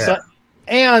 Yeah. Excellent.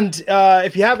 And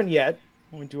if you haven't yet,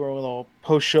 we do our little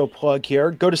post-show plug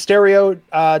here. Go to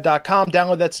stereo.com.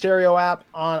 Download that Stereo app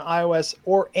on iOS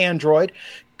or Android.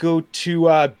 Go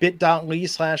to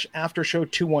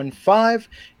bit.ly/aftershow215.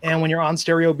 And when you're on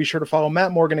Stereo, be sure to follow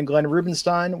Matt Morgan and Glenn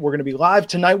Rubenstein. We're going to be live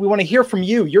tonight. We want to hear from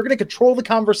you. You're going to control the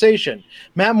conversation.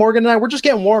 Matt Morgan and I, we're just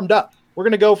getting warmed up. We're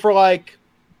going to go for I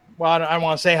don't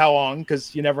want to say how long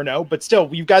because you never know. But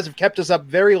still, you guys have kept us up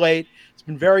very late. It's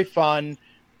been very fun.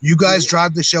 You guys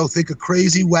drive the show. Think of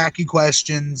crazy, wacky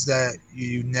questions that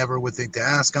you never would think to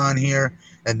ask on here,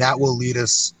 and that will lead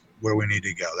us where we need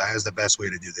to go. That is the best way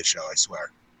to do this show, I swear.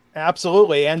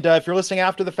 Absolutely. And if you're listening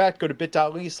after the fact, go to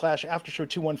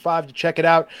bit.ly/aftershow215 to check it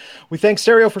out. We thank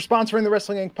Stereo for sponsoring the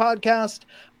Wrestling Inc. podcast.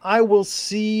 I will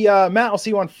see Matt. I'll see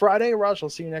you on Friday. Raj, I'll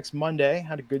see you next Monday.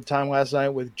 Had a good time last night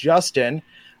with Justin.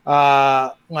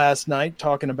 Last night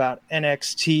talking about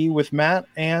NXT with Matt.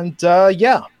 And on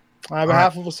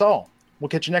behalf of us all, we'll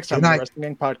catch you next time on the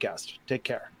Wrestling Inc. podcast. Take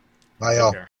care. Bye,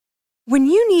 y'all. When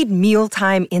you need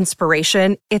mealtime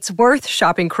inspiration, it's worth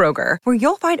shopping Kroger, where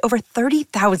you'll find over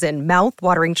 30,000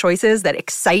 mouth-watering choices that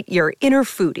excite your inner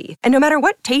foodie. And no matter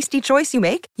what tasty choice you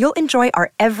make, you'll enjoy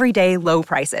our everyday low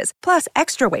prices, plus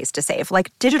extra ways to save,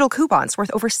 like digital coupons worth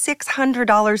over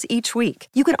 $600 each week.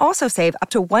 You can also save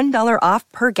up to $1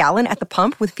 off per gallon at the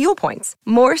pump with fuel points.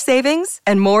 More savings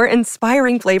and more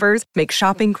inspiring flavors make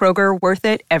shopping Kroger worth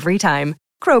it every time.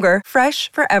 Kroger,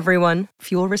 fresh for everyone.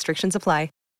 Fuel restrictions apply.